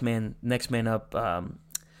whole next man up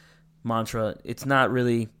mantra. It's not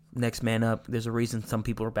really next man up. There's a reason some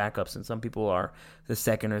people are backups and some people are the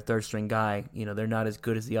second or third string guy. They're not as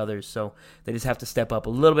good as the others, so they just have to step up a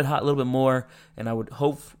little bit more. And I would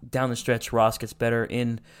hope down the stretch Ross gets better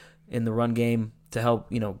in the run game to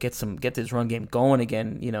help get this run game going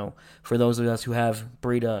again. For those of us who have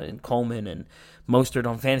Breida and Coleman and Mostert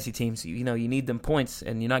on fantasy teams, you need them points,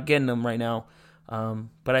 and you're not getting them right now.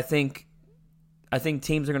 But I think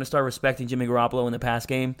teams are going to start respecting Jimmy Garoppolo in the pass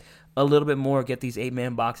game a little bit more, get these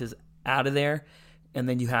 8-man boxes out of there, and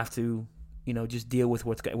then you have to, just deal with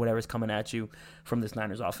whatever's coming at you from this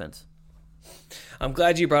Niners offense. I'm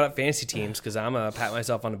glad you brought up fantasy teams because I'm going to pat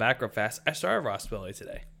myself on the back real fast. I started Ross Dwelley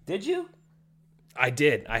today. Did you? I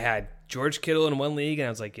did. I had George Kittle in one league, and I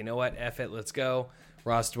was like, you know what? F it, let's go.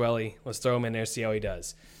 Ross Dwelley, let's throw him in there, see how he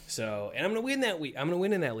does. So, and I'm going to win that week. I'm going to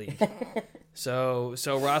win in that league. So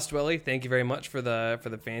Ross Dwelley, thank you very much for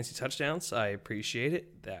the fantasy touchdowns. I appreciate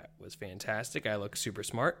it. That was fantastic. I look super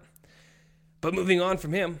smart. But moving on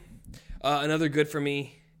from him, another good for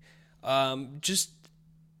me, just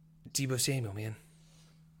Deebo Samuel, man.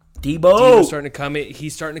 Deebo's starting to come in.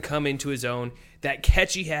 He's starting to come into his own. That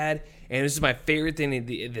catch he had, and this is my favorite thing that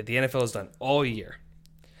the NFL has done all year.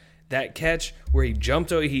 That catch where he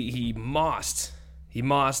jumped over, he mossed the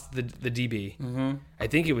DB. Mm-hmm. I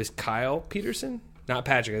think it was Kyle Peterson. Not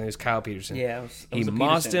Patrick. I think it was Kyle Peterson. Yeah, he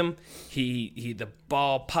mossed him. The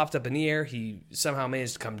ball popped up in the air. He somehow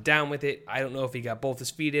managed to come down with it. I don't know if he got both his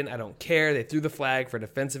feet in. I don't care. They threw the flag for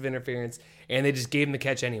defensive interference, and they just gave him the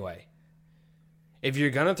catch anyway. If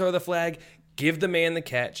you're going to throw the flag, give the man the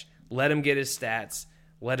catch. Let him get his stats.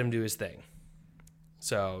 Let him do his thing.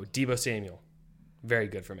 So, Deebo Samuel, very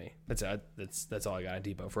good for me. That's all I got on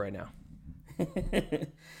Deebo for right now.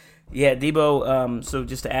 Yeah, Deebo, so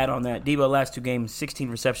just to add on that, Deebo last 2 games, 16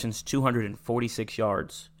 receptions, 246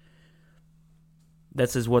 yards.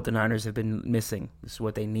 This is what the Niners have been missing. This is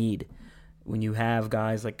what they need. When you have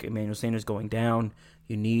guys like Emmanuel Sanders going down,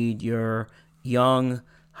 you need your young,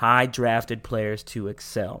 high-drafted players to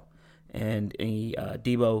excel. And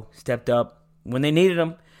Deebo stepped up when they needed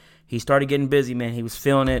him. He started getting busy, man. He was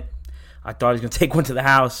feeling it. I thought he was going to take one to the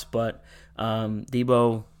house, but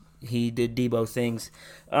Deebo... He did Deebo things.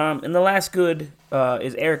 And the last good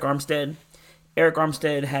is Eric Armstead. Eric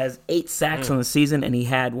Armstead has 8 sacks on the season, and he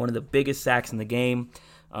had one of the biggest sacks in the game.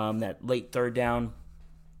 That late third down,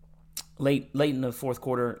 late in the fourth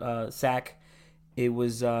quarter sack. It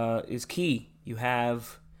was is key. You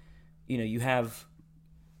have to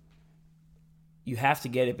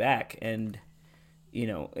get it back, and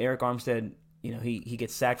Eric Armstead. He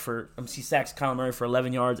gets sacked he sacks Kyler Murray for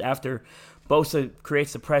 11 yards after Bosa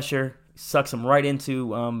creates the pressure, sucks him right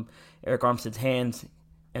into Eric Armstead's hands,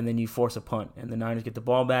 and then you force a punt. And the Niners get the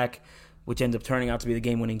ball back, which ends up turning out to be the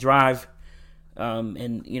game-winning drive.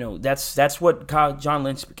 That's what John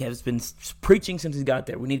Lynch has been preaching since he got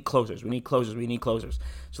there. We need closers. We need closers. We need closers.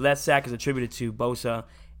 So that sack is attributed to Bosa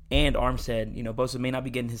and Armstead. Bosa may not be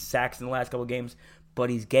getting his sacks in the last couple of games, but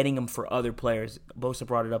he's getting them for other players. Bosa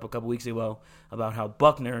brought it up a couple weeks ago about how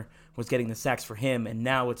Buckner was getting the sacks for him, and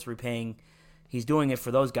now it's repaying. He's doing it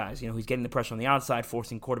for those guys. He's getting the pressure on the outside,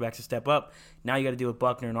 forcing quarterbacks to step up. Now you got to deal with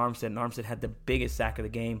Buckner and Armstead had the biggest sack of the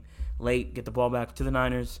game late, get the ball back to the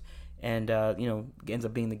Niners, and ends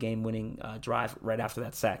up being the game-winning drive right after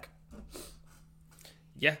that sack.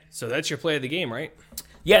 Yeah, so that's your play of the game, right?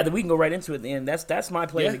 Yeah, we can go right into it, and that's my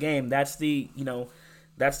play of the game. That's the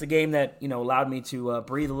That's the game that allowed me to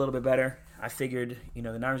breathe a little bit better. I figured the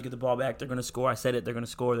Niners get the ball back, they're going to score. I said it, they're going to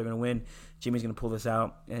score, they're going to win. Jimmy's going to pull this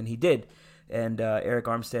out, and he did. And Eric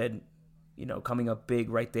Armstead, coming up big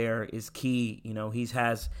right there is key. He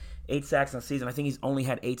has 8 sacks in the season. I think he's only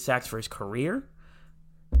had 8 sacks for his career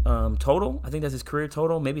total. I think that's his career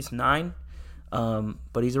total. Maybe it's 9.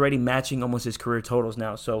 But he's already matching almost his career totals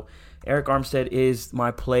now. So Eric Armstead is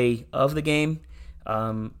my play of the game.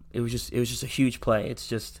 It was just a huge play.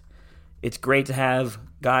 It's great to have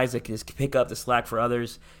guys that can just pick up the slack for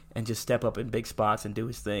others and just step up in big spots and do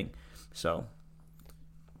his thing. So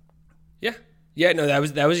no,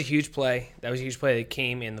 that was a huge play. That was a huge play that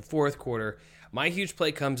came in the fourth quarter. My huge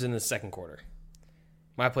play comes in the second quarter.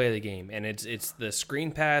 My play of the game, and it's the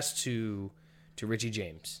screen pass to Richie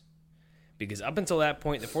James. Because up until that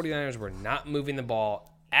point, the 49ers were not moving the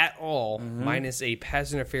ball at all, minus a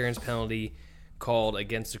pass interference penalty called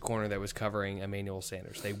against the corner that was covering Emmanuel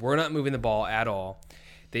Sanders. They were not moving the ball at all.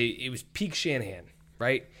 It was peak Shanahan,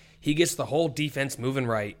 right? He gets the whole defense moving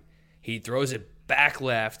right. He throws it back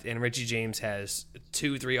left, and Richie James has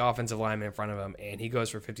 2-3 offensive linemen in front of him, and he goes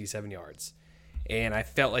for 57 yards. And I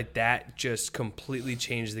felt like that just completely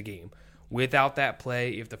changed the game. Without that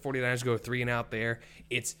play, if the 49ers go 3 and out there,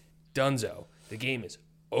 it's dunzo. The game is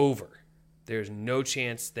over. There's no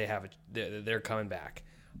chance they're coming back.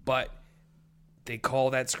 But they call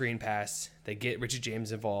that screen pass. They get Richie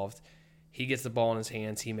James involved. He gets the ball in his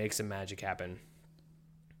hands. He makes some magic happen.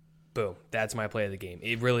 Boom. That's my play of the game.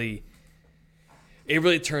 It really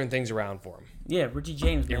turned things around for him. Yeah, Richie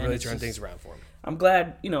James, man. It really turned things around for him. I'm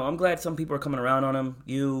glad some people are coming around on him.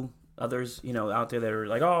 You, others, out there that are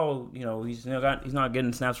like, he's not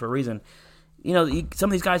getting snaps for a reason. Some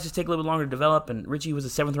of these guys just take a little bit longer to develop, and Richie was a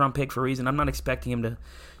 7th-round pick for a reason. I'm not expecting him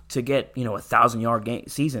to get 1,000-yard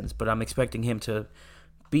seasons, but I'm expecting him to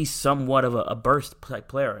be somewhat of a burst type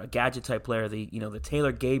player, a gadget type player, the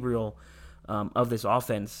Taylor Gabriel of this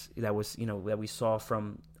offense that we saw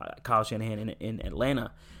from Kyle Shanahan in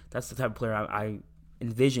Atlanta. That's the type of player I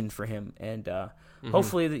envisioned for him, and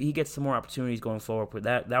hopefully he gets some more opportunities going forward. But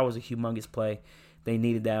that was a humongous play. They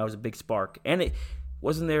needed that. It was a big spark, and it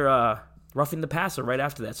wasn't there. Roughing the passer right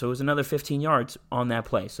after that. So it was another 15 yards on that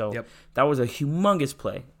play. So That was a humongous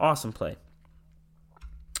play. Awesome play.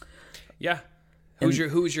 Yeah. Who's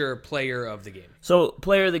your player of the game? So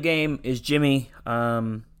player of the game is Jimmy.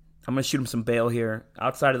 I'm going to shoot him some bail here.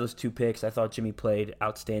 Outside of those 2 picks, I thought Jimmy played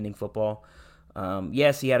outstanding football.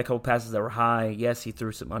 Yes, he had a couple passes that were high. Yes, he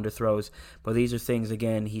threw some underthrows. But these are things,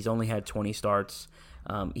 again, he's only had 20 starts.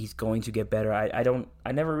 He's going to get better.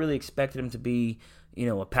 I never really expected him to be,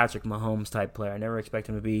 a Patrick Mahomes type player. I never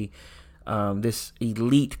expected him to be this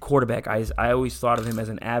elite quarterback. I always thought of him as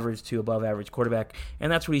an average to above average quarterback,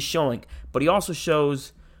 and that's what he's showing. But he also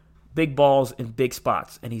shows big balls in big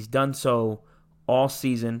spots, and he's done so all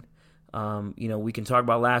season. We can talk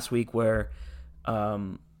about last week where,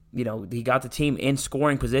 he got the team in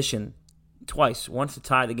scoring position twice, once to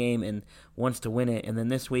tie the game and once to win it. And then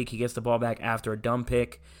this week he gets the ball back after a dumb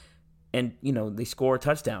pick, and, they score a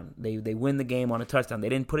touchdown. They win the game on a touchdown. They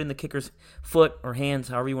didn't put in the kicker's foot or hands,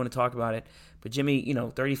 however you want to talk about it. But Jimmy,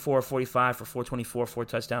 34-45 for 424, 4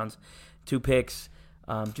 touchdowns, 2 picks.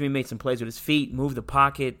 Jimmy made some plays with his feet, moved the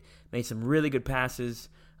pocket, made some really good passes,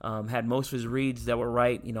 had most of his reads that were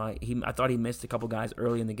right. I thought he missed a couple guys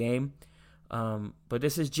early in the game. But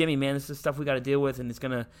this is Jimmy, man. This is stuff we got to deal with, and it's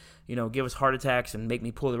going to, give us heart attacks and make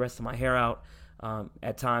me pull the rest of my hair out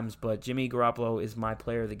at times. But Jimmy Garoppolo is my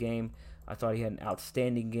player of the game. I thought he had an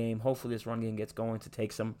outstanding game. Hopefully this run game gets going to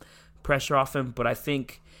take some pressure off him. But I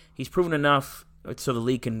think he's proven enough so the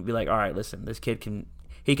league can be like, all right, listen, this kid can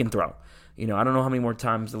throw. I don't know how many more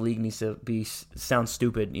times the league needs to sound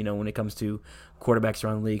stupid, when it comes to quarterbacks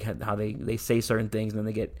around the league, how they say certain things and then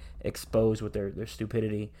they get exposed with their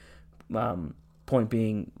stupidity. Point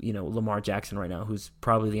being, Lamar Jackson right now, who's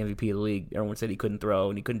probably the MVP of the league. Everyone said he couldn't throw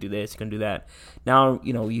and he couldn't do this, he couldn't do that. Now,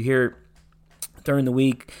 you hear during the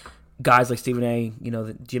week guys like Stephen A.,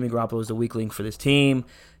 that Jimmy Garoppolo is the weak link for this team.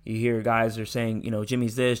 You hear guys are saying,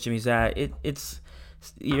 Jimmy's this, Jimmy's that. It's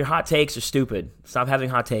your hot takes are stupid. Stop having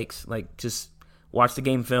hot takes. Like, just watch the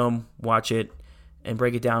game film, watch it, and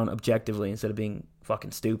break it down objectively instead of being fucking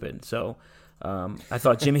stupid. So, I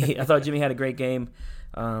thought Jimmy had a great game.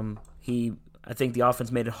 I think the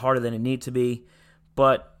offense made it harder than it needed to be,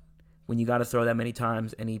 but when you got to throw that many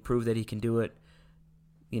times, and he proved that he can do it,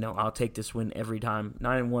 I'll take this win every time.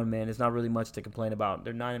 9-1, man. It's not really much to complain about.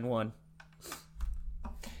 They're 9-1.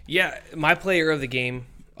 Yeah, my player of the game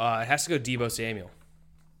has to go Deebo Samuel.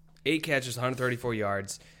 8 catches, 134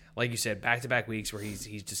 yards. Like you said, back-to-back weeks where he's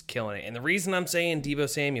just killing it. And the reason I'm saying Deebo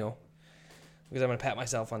Samuel, because I'm going to pat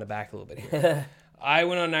myself on the back a little bit here. I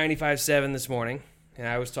went on 95.7 this morning, and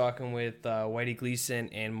I was talking with Whitey Gleason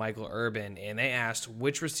and Michael Urban, and they asked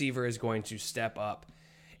which receiver is going to step up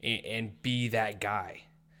and be that guy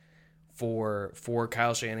for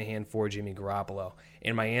Kyle Shanahan, for Jimmy Garoppolo.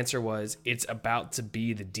 And my answer was, it's about to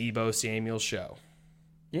be the Deebo Samuel show.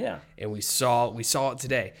 Yeah. And we saw it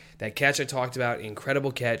today. That catch I talked about,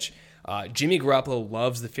 incredible catch. Jimmy Garoppolo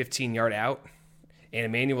loves the 15-yard out, and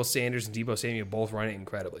Emmanuel Sanders and Deebo Samuel both run it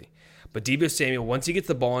incredibly. But Deebo Samuel, once he gets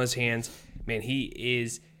the ball in his hands, man, he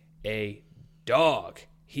is a dog.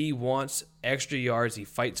 He wants extra yards. He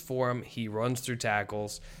fights for them. He runs through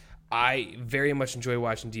tackles. I very much enjoy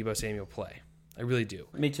watching Deebo Samuel play. I really do.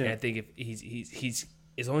 Me too. And I think if he's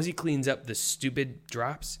as long as he cleans up the stupid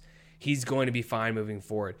drops, he's going to be fine moving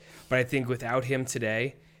forward. But I think without him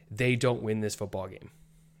today, they don't win this football game.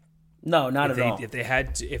 No, not at all. If they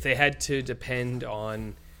had to depend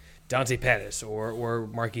on Dante Pettis or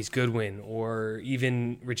Marquise Goodwin or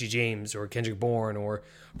even Richie James or Kendrick Bourne or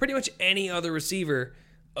pretty much any other receiver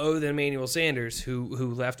other than Emmanuel Sanders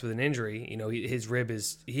who left with an injury, his rib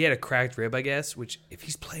he had a cracked rib, I guess, which if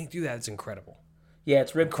he's playing through that, it's incredible. Yeah,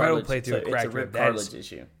 it's rib incredible cartilage. Play through It's a rib cartilage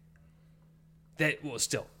issue.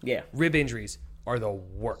 Still. Yeah. Rib injuries are the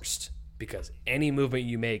worst because any movement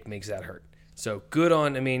you make makes that hurt. So good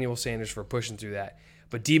on Emmanuel Sanders for pushing through that.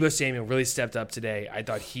 But Deebo Samuel really stepped up today. I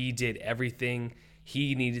thought he did everything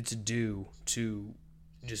he needed to do to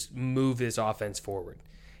just move this offense forward.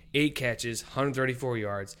 8 catches, 134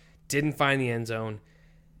 yards, didn't find the end zone.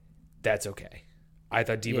 That's okay. I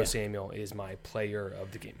thought Deebo Samuel is my player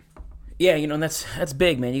of the game. Yeah, and that's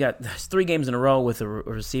big, man. You got 3 games in a row with a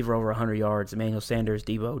receiver over 100 yards, Emmanuel Sanders,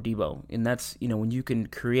 Deebo. And that's, when you can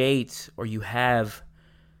create or you have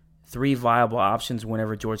 3 viable options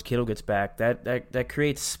whenever George Kittle gets back, that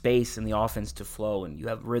creates space in the offense to flow, and you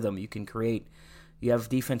have rhythm. You can create. You have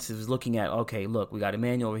defenses looking at, okay, look, we got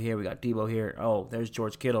Emmanuel over here, we got Deebo here. Oh, there's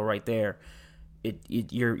George Kittle right there.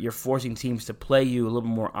 You're forcing teams to play you a little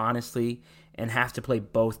bit more honestly and have to play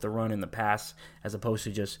both the run and the pass as opposed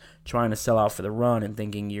to just trying to sell out for the run and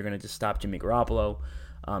thinking you're going to just stop Jimmy Garoppolo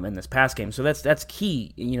in this pass game. So that's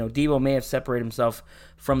key. Deebo may have separated himself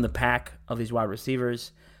from the pack of these wide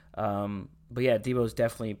receivers. But yeah, Deebo's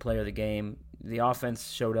definitely player of the game. The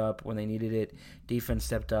offense showed up when they needed it. Defense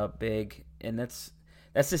stepped up big, and that's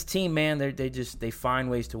this team, man. They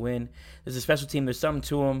find ways to win. There's a special team. There's something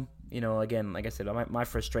to them. Again, like I said, my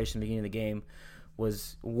frustration at the beginning of the game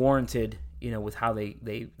was warranted, with how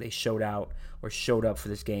they showed out or showed up for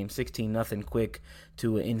this game. 16-0 quick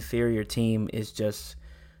to an inferior team is just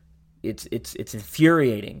it's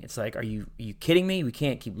infuriating. It's like, are you kidding me? We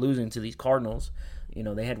can't keep losing to these Cardinals.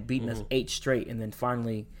 They had beaten us 8 straight, and then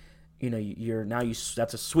finally,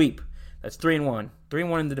 that's a sweep. That's 3-1.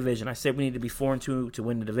 3-1 in the division. I said we need to be 4-2 to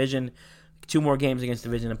win the division. 2 more games against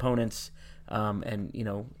division opponents.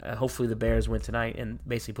 Hopefully the Bears win tonight and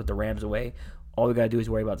basically put the Rams away. All we got to do is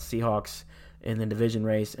worry about the Seahawks in the division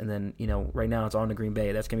race. And then, right now it's on to Green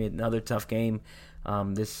Bay. That's going to be another tough game. I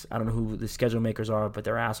don't know who the schedule makers are, but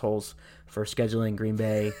they're assholes for scheduling Green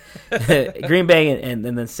Bay. Green Bay and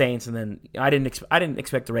then the Saints. And then I didn't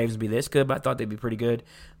expect the Ravens to be this good, but I thought they'd be pretty good.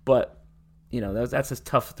 But, that's a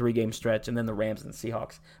tough 3-game stretch. And then the Rams and the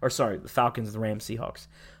Seahawks. The Falcons, the Rams, Seahawks.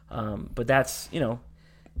 But that's,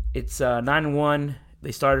 it's 9-1.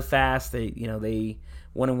 They started fast. They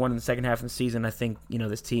 1-1 in the second half of the season. I think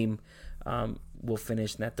this team will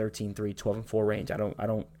finish in that 13-3, 12-4 range. I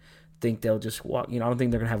don't think they'll just walk. I don't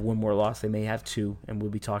think they're gonna have one more loss. They may have 2, and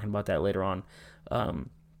we'll be talking about that later on.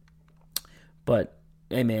 But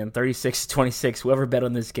hey, man, 36-26. Whoever bet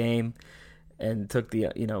on this game and took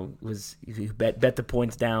the if you bet the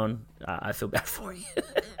points down, I feel bad for you.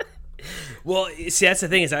 Well, see, that's the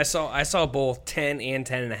thing is I saw both 10 and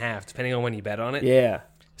 10.5, depending on when you bet on it. Yeah.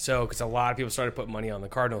 So, because a lot of people started putting money on the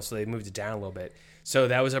Cardinals, so they moved it down a little bit. So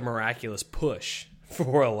that was a miraculous push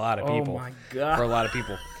for a lot of people. Oh my God. For a lot of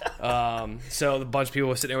people. So a bunch of people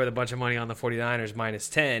were sitting there with a bunch of money on the 49ers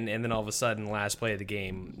 -10, and then all of a sudden, last play of the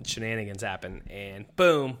game, shenanigans happen, and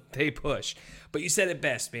boom, they push. But you said it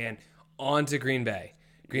best, man. On to Green Bay.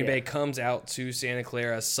 Green Bay comes out to Santa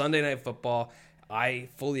Clara, Sunday Night Football. I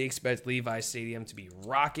fully expect Levi Stadium to be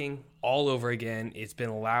rocking all over again. It's been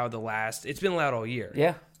loud all year.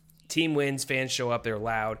 Yeah. Team wins, fans show up, they're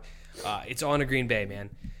loud. It's on to Green Bay, man.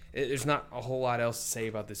 There's not a whole lot else to say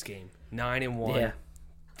about this game. 9-1,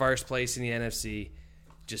 first place in the NFC,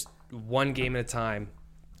 just one game at a time,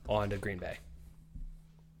 on to Green Bay.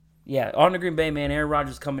 Yeah, on to Green Bay, man. Aaron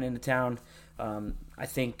Rodgers coming into town. I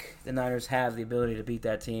think the Niners have the ability to beat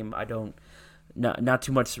that team. Not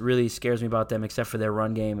too much really scares me about them except for their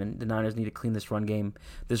run game, and the Niners need to clean this run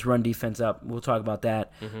defense up. We'll talk about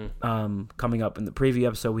that coming up in the preview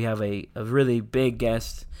episode. We have a really big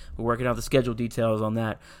guest. We're working out the schedule details on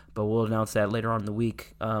that, but we'll announce that later on in the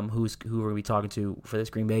week, who we're going to be talking to for this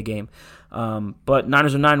Green Bay game. But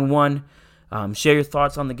Niners are 9-1. Share your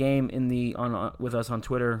thoughts on the game with us on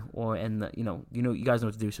Twitter, you guys know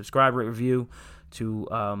what to do. Subscribe, rate, review to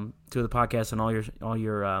the podcast and all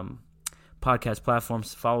your podcast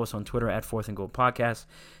platforms. Follow us on Twitter at 4th and Gold Podcast.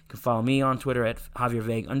 You can follow me on Twitter at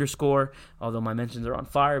JavierVague_, although my mentions are on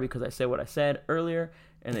fire because I said what I said earlier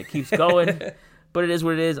and it keeps going. But it is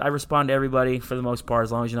what it is. I respond to everybody for the most part,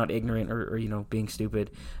 as long as you're not ignorant or being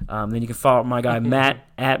stupid. Then you can follow my guy Matt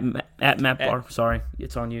at Matt Bar. Sorry,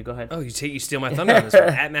 it's on you. Go ahead. Oh, you steal my thunder on this one.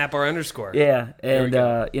 At Matt Bar _. Yeah,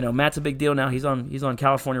 and Matt's a big deal now. He's on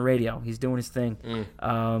California radio. He's doing his thing.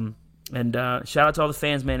 And shout out to all the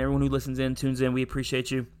fans, man. Everyone who tunes in. We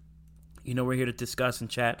appreciate you. We're here to discuss and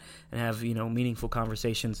chat and have meaningful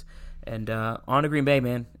conversations. And on to Green Bay,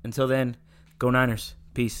 man. Until then, go Niners.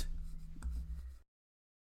 Peace.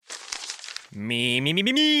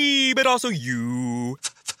 Me, but also you.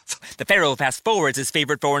 The Pharaoh fast forwards his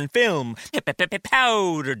favorite foreign film,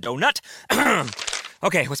 Powder Donut.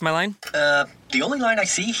 Okay, what's my line? The only line I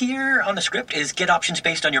see here on the script is get options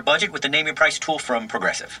based on your budget with the Name Your Price tool from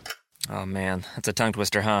Progressive. Oh man, that's a tongue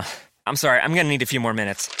twister, huh? I'm sorry, I'm gonna need a few more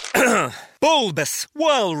minutes. Bulbous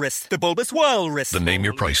Walrus, the Bulbous Walrus. The Name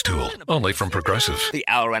Your Price tool, only from Progressive. The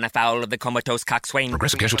owl ran afoul of the comatose coxswain.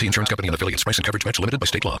 Progressive Casualty Insurance Company and affiliates. Price and coverage match limited by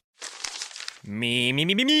state law.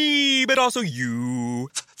 Me, but also you.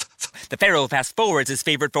 The Pharaoh fast forwards his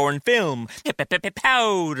favorite foreign film,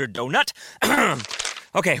 Powder Donut.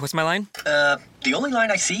 Okay, what's my line? The only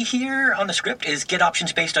line I see here on the script is get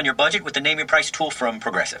options based on your budget with the Name Your Price tool from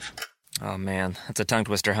Progressive. Oh man, that's a tongue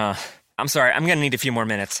twister, huh? I'm sorry, I'm gonna need a few more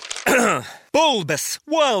minutes. Bulbous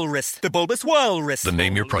Walrus, the Bulbous Walrus. The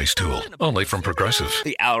Name Your Price tool, only from Progressive.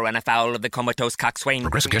 The owl ran afoul of the comatose coxswain.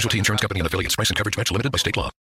 Progressive Casualty Insurance Company and affiliates. Price and coverage match limited by state law.